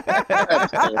 Oh!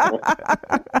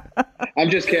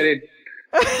 I'm just kidding.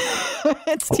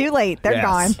 It's too late. They're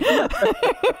gone.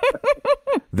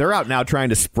 They're out now trying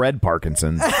to spread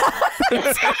Parkinson's.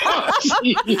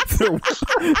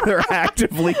 They're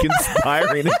actively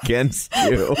conspiring against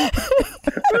you. Oh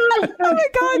my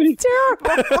God, it's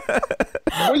terrible.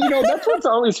 Well, that's what's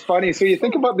always funny. So you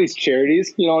think about these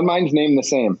charities, and mine's named the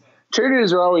same.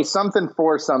 Charities are always something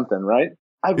for something, right?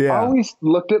 I've always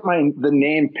looked at the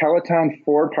name Peloton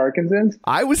for Parkinson's.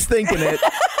 I was thinking it.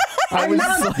 I'm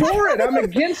not for it. I'm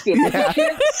against it. Yeah. You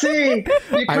can't say.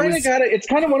 You kind of got to. It's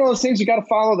kind of one of those things you got to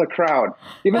follow the crowd,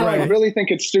 even though I really think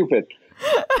it's stupid.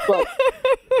 But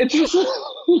it's just.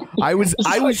 I was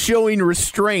showing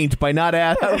restraint by not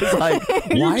asking. I was like,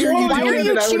 why are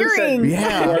you cheering?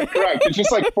 Yeah, correct. It's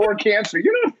just like for cancer.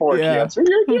 You're not for cancer.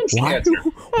 You're against cancer.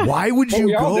 Why would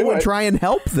you go and try and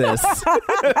help this?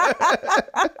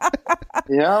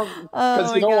 Yeah,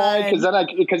 because you know why?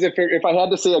 Because if I had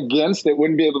to say against, it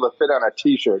wouldn't be able to fit on a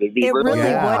T-shirt. It really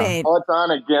wouldn't. Peloton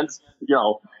against,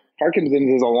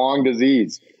 Parkinson's is a long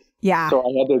disease. Yeah. So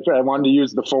I wanted to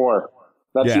use the for.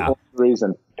 That's the only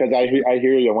reason. Because I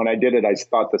hear you. When I did it, I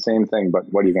thought the same thing.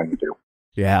 But what are you going to do?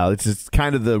 Yeah, it's just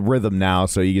kind of the rhythm now.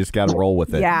 So you just got to roll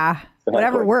with it. Yeah.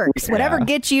 Whatever works. Whatever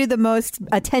gets you the most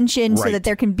attention so that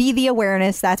there can be the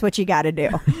awareness. That's what you got to do.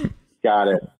 Got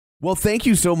it. Well, thank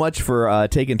you so much for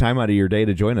taking time out of your day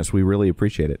to join us. We really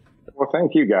appreciate it. Well,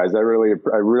 thank you guys. I really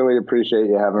appreciate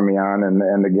you having me on.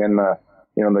 And again, the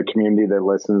community that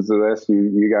listens to this,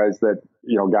 you guys that,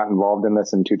 got involved in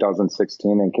this in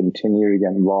 2016 and continue to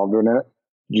get involved in it.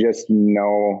 Just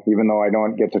know, even though I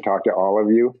don't get to talk to all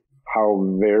of you, how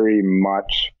very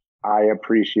much I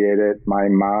appreciate it. My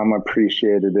mom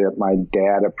appreciated it. My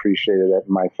dad appreciated it.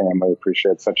 My family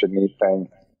appreciated it. Such a neat thing.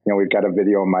 We've got a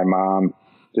video of my mom,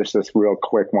 just this real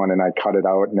quick one, and I cut it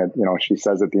out. And she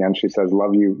says at the end, she says,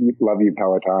 love you,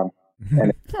 Peloton.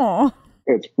 And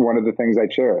it's one of the things I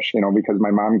cherish, because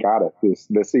my mom got it.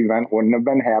 This event wouldn't have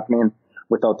been happening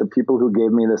without the people who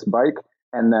gave me this bike,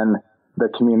 and then the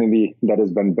community that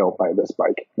has been built by this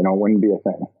bike. Wouldn't be a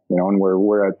thing. And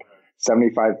we're at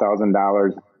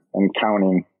 $75,000 and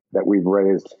counting that we've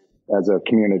raised as a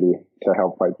community to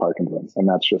help fight Parkinson's, and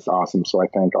that's just awesome. So I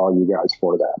thank all you guys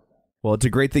for that. Well, it's a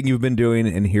great thing you've been doing,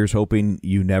 and here's hoping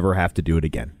you never have to do it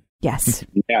again. Yes.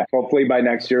 Yeah. Hopefully by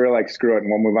next year, we're like, screw it, and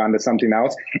we'll move on to something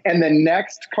else. And the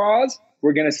next cause,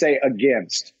 we're going to say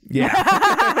against. Yeah.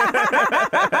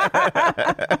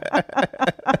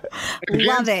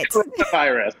 Love it.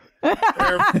 Virus.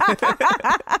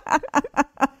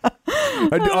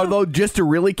 Although, just to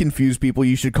really confuse people,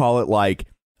 you should call it like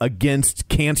against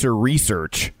cancer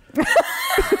research. No.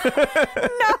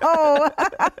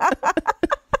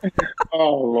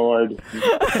 Oh, Lord.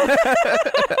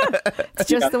 It's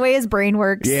just the way his brain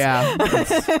works. Yeah.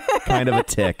 It's kind of a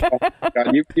tick.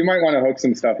 God, you might want to hook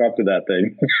some stuff up to that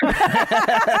thing.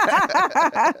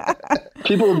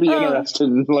 People would be interested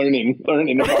in learning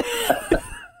about that.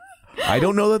 I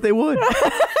don't know that they would.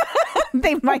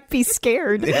 They might be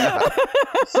scared. Yeah.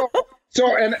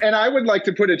 So, and I would like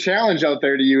to put a challenge out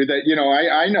there to you that,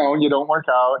 I know you don't work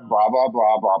out, blah, blah,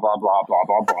 blah, blah, blah, blah, blah,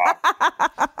 blah, blah.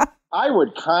 I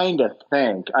would kind of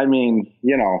think,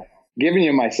 giving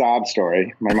you my sob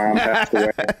story, my mom passed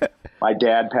away. My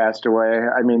dad passed away.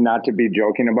 I mean, not to be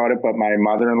joking about it, but my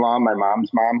mother-in-law, my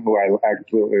mom's mom, who I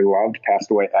absolutely loved,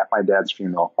 passed away at my dad's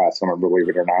funeral last summer, believe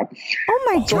it or not. Oh,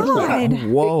 my God.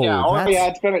 Whoa.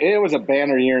 Yeah, it was a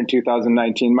banner year in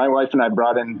 2019. My wife and I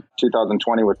brought in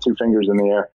 2020 with 2 fingers in the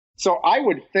air. So I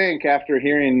would think after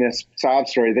hearing this sob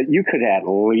story that you could at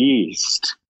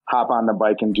least hop on the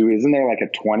bike and do, isn't there like a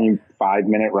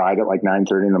 25-minute ride at like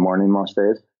 9:30 in the morning most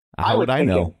days? How would I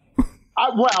know? I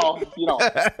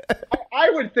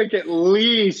would think at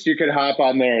least you could hop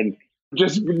on there and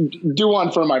just do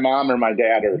one for my mom or my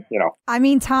dad or, I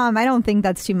mean, Tom, I don't think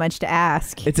that's too much to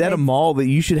ask. It's at a mall that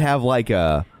you should have like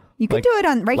a... You could do it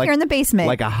here in the basement.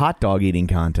 Like a hot dog eating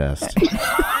contest.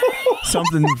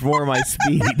 Something for my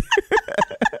speed.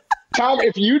 Tom,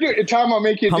 if you do, Tom, I'll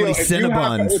make you a deal. How many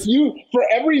Cinnabons? For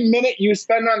every minute you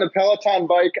spend on the Peloton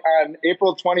bike on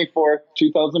April 24th,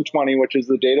 2020, which is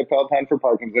the date of Peloton for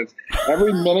Parkinson's,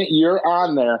 every minute you're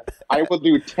on there, I will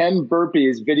do 10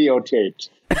 burpees videotaped.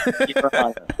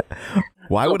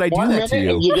 Why would I do that to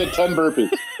you? You get 10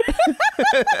 burpees.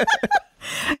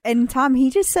 And Tom, he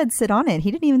just said sit on it.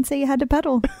 He didn't even say you had to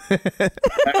pedal.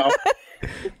 Well,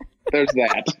 there's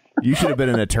that. You should have been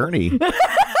an attorney.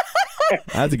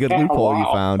 That's a good loophole you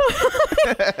found.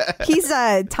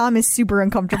 Tom is super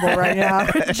uncomfortable right now.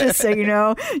 Just so you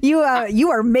know, you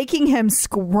are making him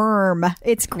squirm.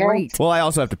 It's great. Well, I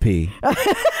also have to pee.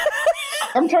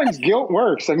 Sometimes guilt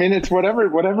works. I mean, it's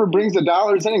whatever brings the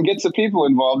dollars in and gets the people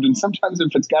involved. And sometimes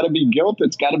if it's got to be guilt,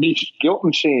 it's got to be guilt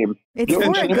and shame. It's for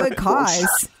a good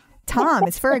cause. Tom,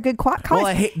 it's for a good cause.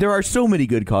 Well, there are so many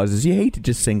good causes. You hate to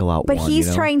just single out one. But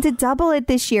he's trying to double it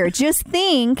this year. Just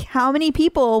think how many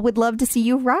people would love to see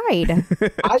you ride.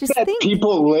 I bet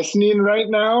people listening right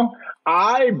now,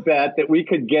 I bet that we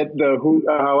could get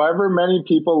however many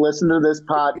people listen to this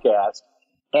podcast,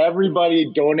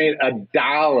 everybody donate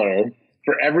 $1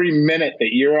 for every minute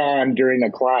that you're on during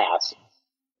a class.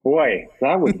 Boy,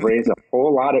 that would raise a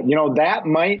whole lot of, that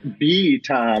might be,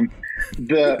 Tom,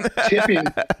 the tipping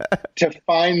to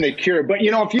find the cure. But,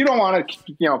 if you don't want to,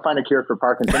 find a cure for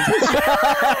Parkinson's,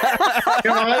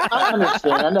 I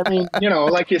understand. I mean,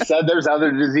 like you said, there's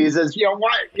other diseases.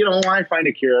 Why find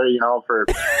a cure, for,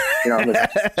 this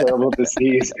terrible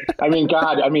disease? I mean,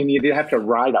 God, you'd have to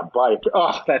ride a bike.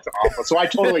 Oh, that's awful. So I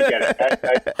totally get it.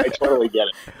 I totally get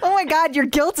it. Oh, my God, your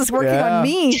guilt is working on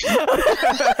me.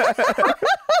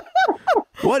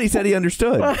 What? He said he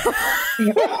understood. What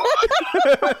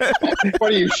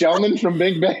are you, Sheldon from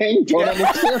Big Bang? Don't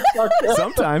understand?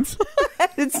 Sometimes.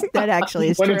 That actually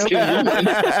is true.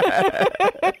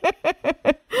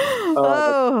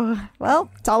 Oh, well,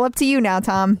 it's all up to you now,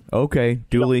 Tom. Okay,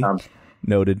 duly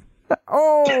noted.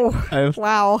 Oh,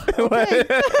 wow. Okay.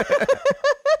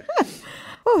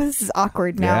 Oh, this is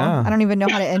awkward now. Yeah. I don't even know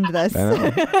how to end this.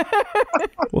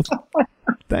 Well,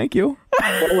 thank you.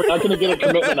 Well, we're not going to get a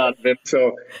commitment out of him,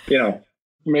 so,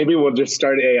 maybe we'll just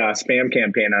start a spam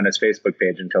campaign on his Facebook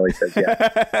page until he says yes.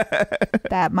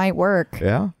 That might work.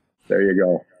 Yeah. There you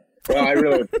go. Well, I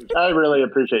really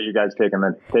appreciate you guys taking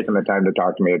the time to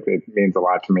talk to me. It means a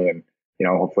lot to me, and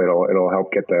hopefully it'll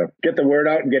help get the word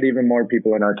out and get even more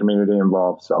people in our community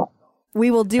involved. So we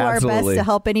will do our best to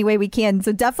help any way we can.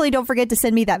 So definitely don't forget to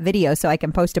send me that video so I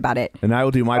can post about it. And I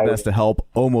will do my best to help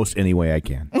almost any way I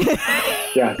can.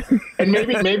 Yeah, and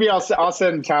maybe I'll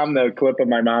send Tom the clip of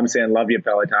my mom saying "Love you,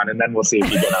 Peloton," and then we'll see if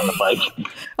you get on the bike.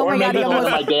 Or maybe the one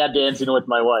of my dad dancing with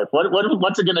my wife.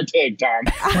 What's it going to take, Tom?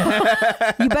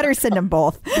 You better send them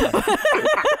both.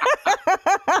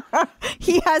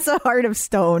 He has a heart of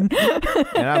stone,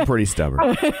 and I'm pretty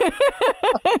stubborn.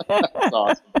 That's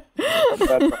awesome.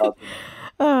 That's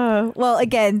awesome. Well,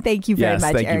 again, thank you very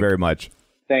much. Thank you very much.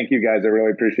 Thank you, guys. I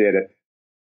really appreciate it.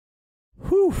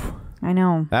 Whew. I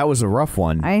know. That was a rough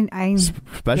one.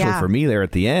 Especially for me there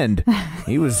at the end.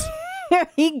 He was...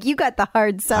 You got the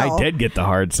hard sell. I did get the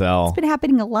hard sell. It's been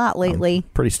happening a lot lately. I'm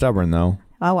pretty stubborn, though.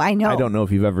 Oh, I know. I don't know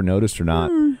if you've ever noticed or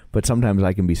not, but sometimes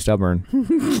I can be stubborn.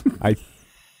 I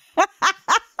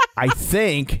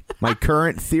think my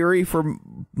current theory for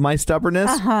my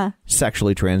stubbornness,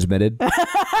 sexually transmitted.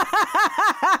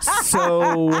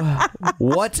 So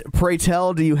what, pray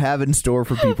tell, do you have in store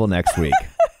for people next week?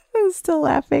 I'm still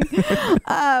laughing.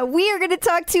 We are going to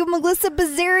talk to Melissa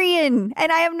Bazarian,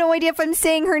 and I have no idea if I'm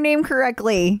saying her name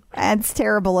correctly. That's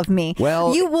terrible of me.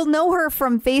 Well, you will know her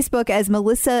from Facebook as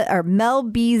Melissa or Mel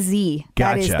BZ.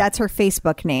 Gotcha. That's her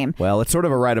Facebook name. Well, it's sort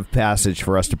of a rite of passage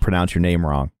for us to pronounce your name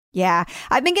wrong. Yeah,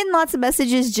 I've been getting lots of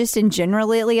messages just in general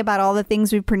lately about all the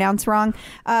things we pronounce wrong.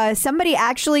 Somebody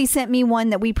actually sent me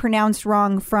one that we pronounced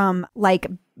wrong from like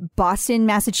Boston,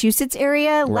 Massachusetts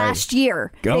area last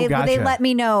year. They let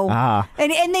me know.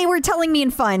 And they were telling me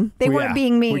in fun. They weren't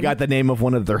being mean. We got the name of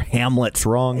one of their hamlets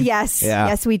wrong. Yes. Yeah.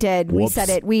 Yes, we did. Whoops. We said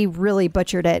it. We really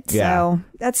butchered it. Yeah. So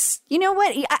that's, you know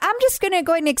what? I'm just going to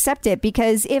go ahead and accept it,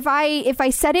 because if I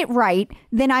said it right,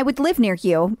 then I would live near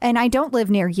you, and I don't live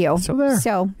near you.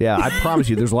 So yeah, I promise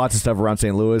you, there's lots of stuff around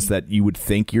St. Louis that you would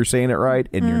think you're saying it right,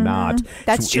 and you're not.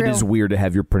 That's true. It is weird to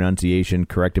have your pronunciation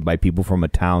corrected by people from a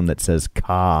town that says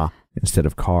 "ka" instead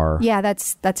of "car." Yeah,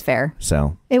 that's fair.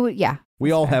 So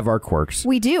we all have our quirks.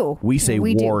 We do. We say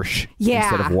 "warsh"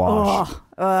 instead of "wash."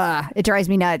 It drives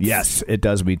me nuts. Yes, it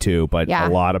does me too. But a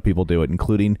lot of people do it,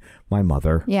 including my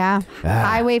mother. Yeah.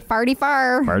 Highway farty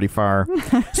far. Farty far.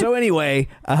 So anyway,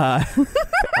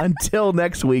 until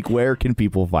next week, where can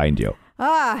people find you?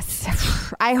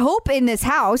 I hope in this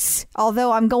house,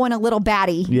 although I'm going a little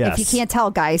batty, if you can't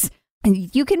tell, guys.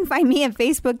 You can find me at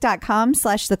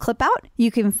facebook.com/theclipout. You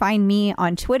can find me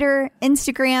on Twitter,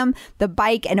 Instagram, the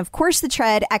bike, and of course the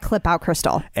tread at Clipout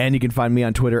Crystal. And you can find me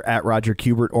on Twitter at Roger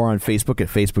Kubert, or on Facebook at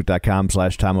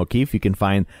facebook.com/Tom O'Keefe. You can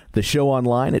find the show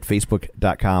online at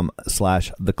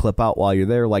facebook.com/theclipout. While you're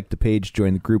there, like the page,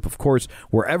 join the group, of course,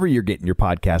 wherever you're getting your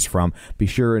podcast from. Be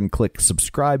sure and click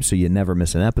subscribe so you never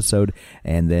miss an episode.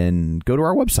 And then go to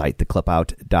our website,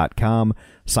 theclipout.com,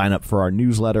 sign up for our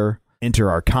newsletter,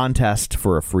 enter our contest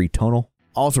for a free tonal.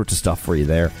 All sorts of stuff for you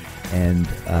there. And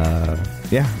I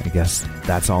guess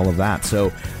that's all of that. So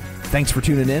thanks for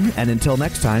tuning in. And until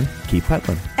next time, keep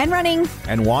pedaling. And running.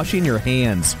 And washing your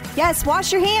hands. Yes,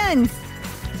 wash your hands.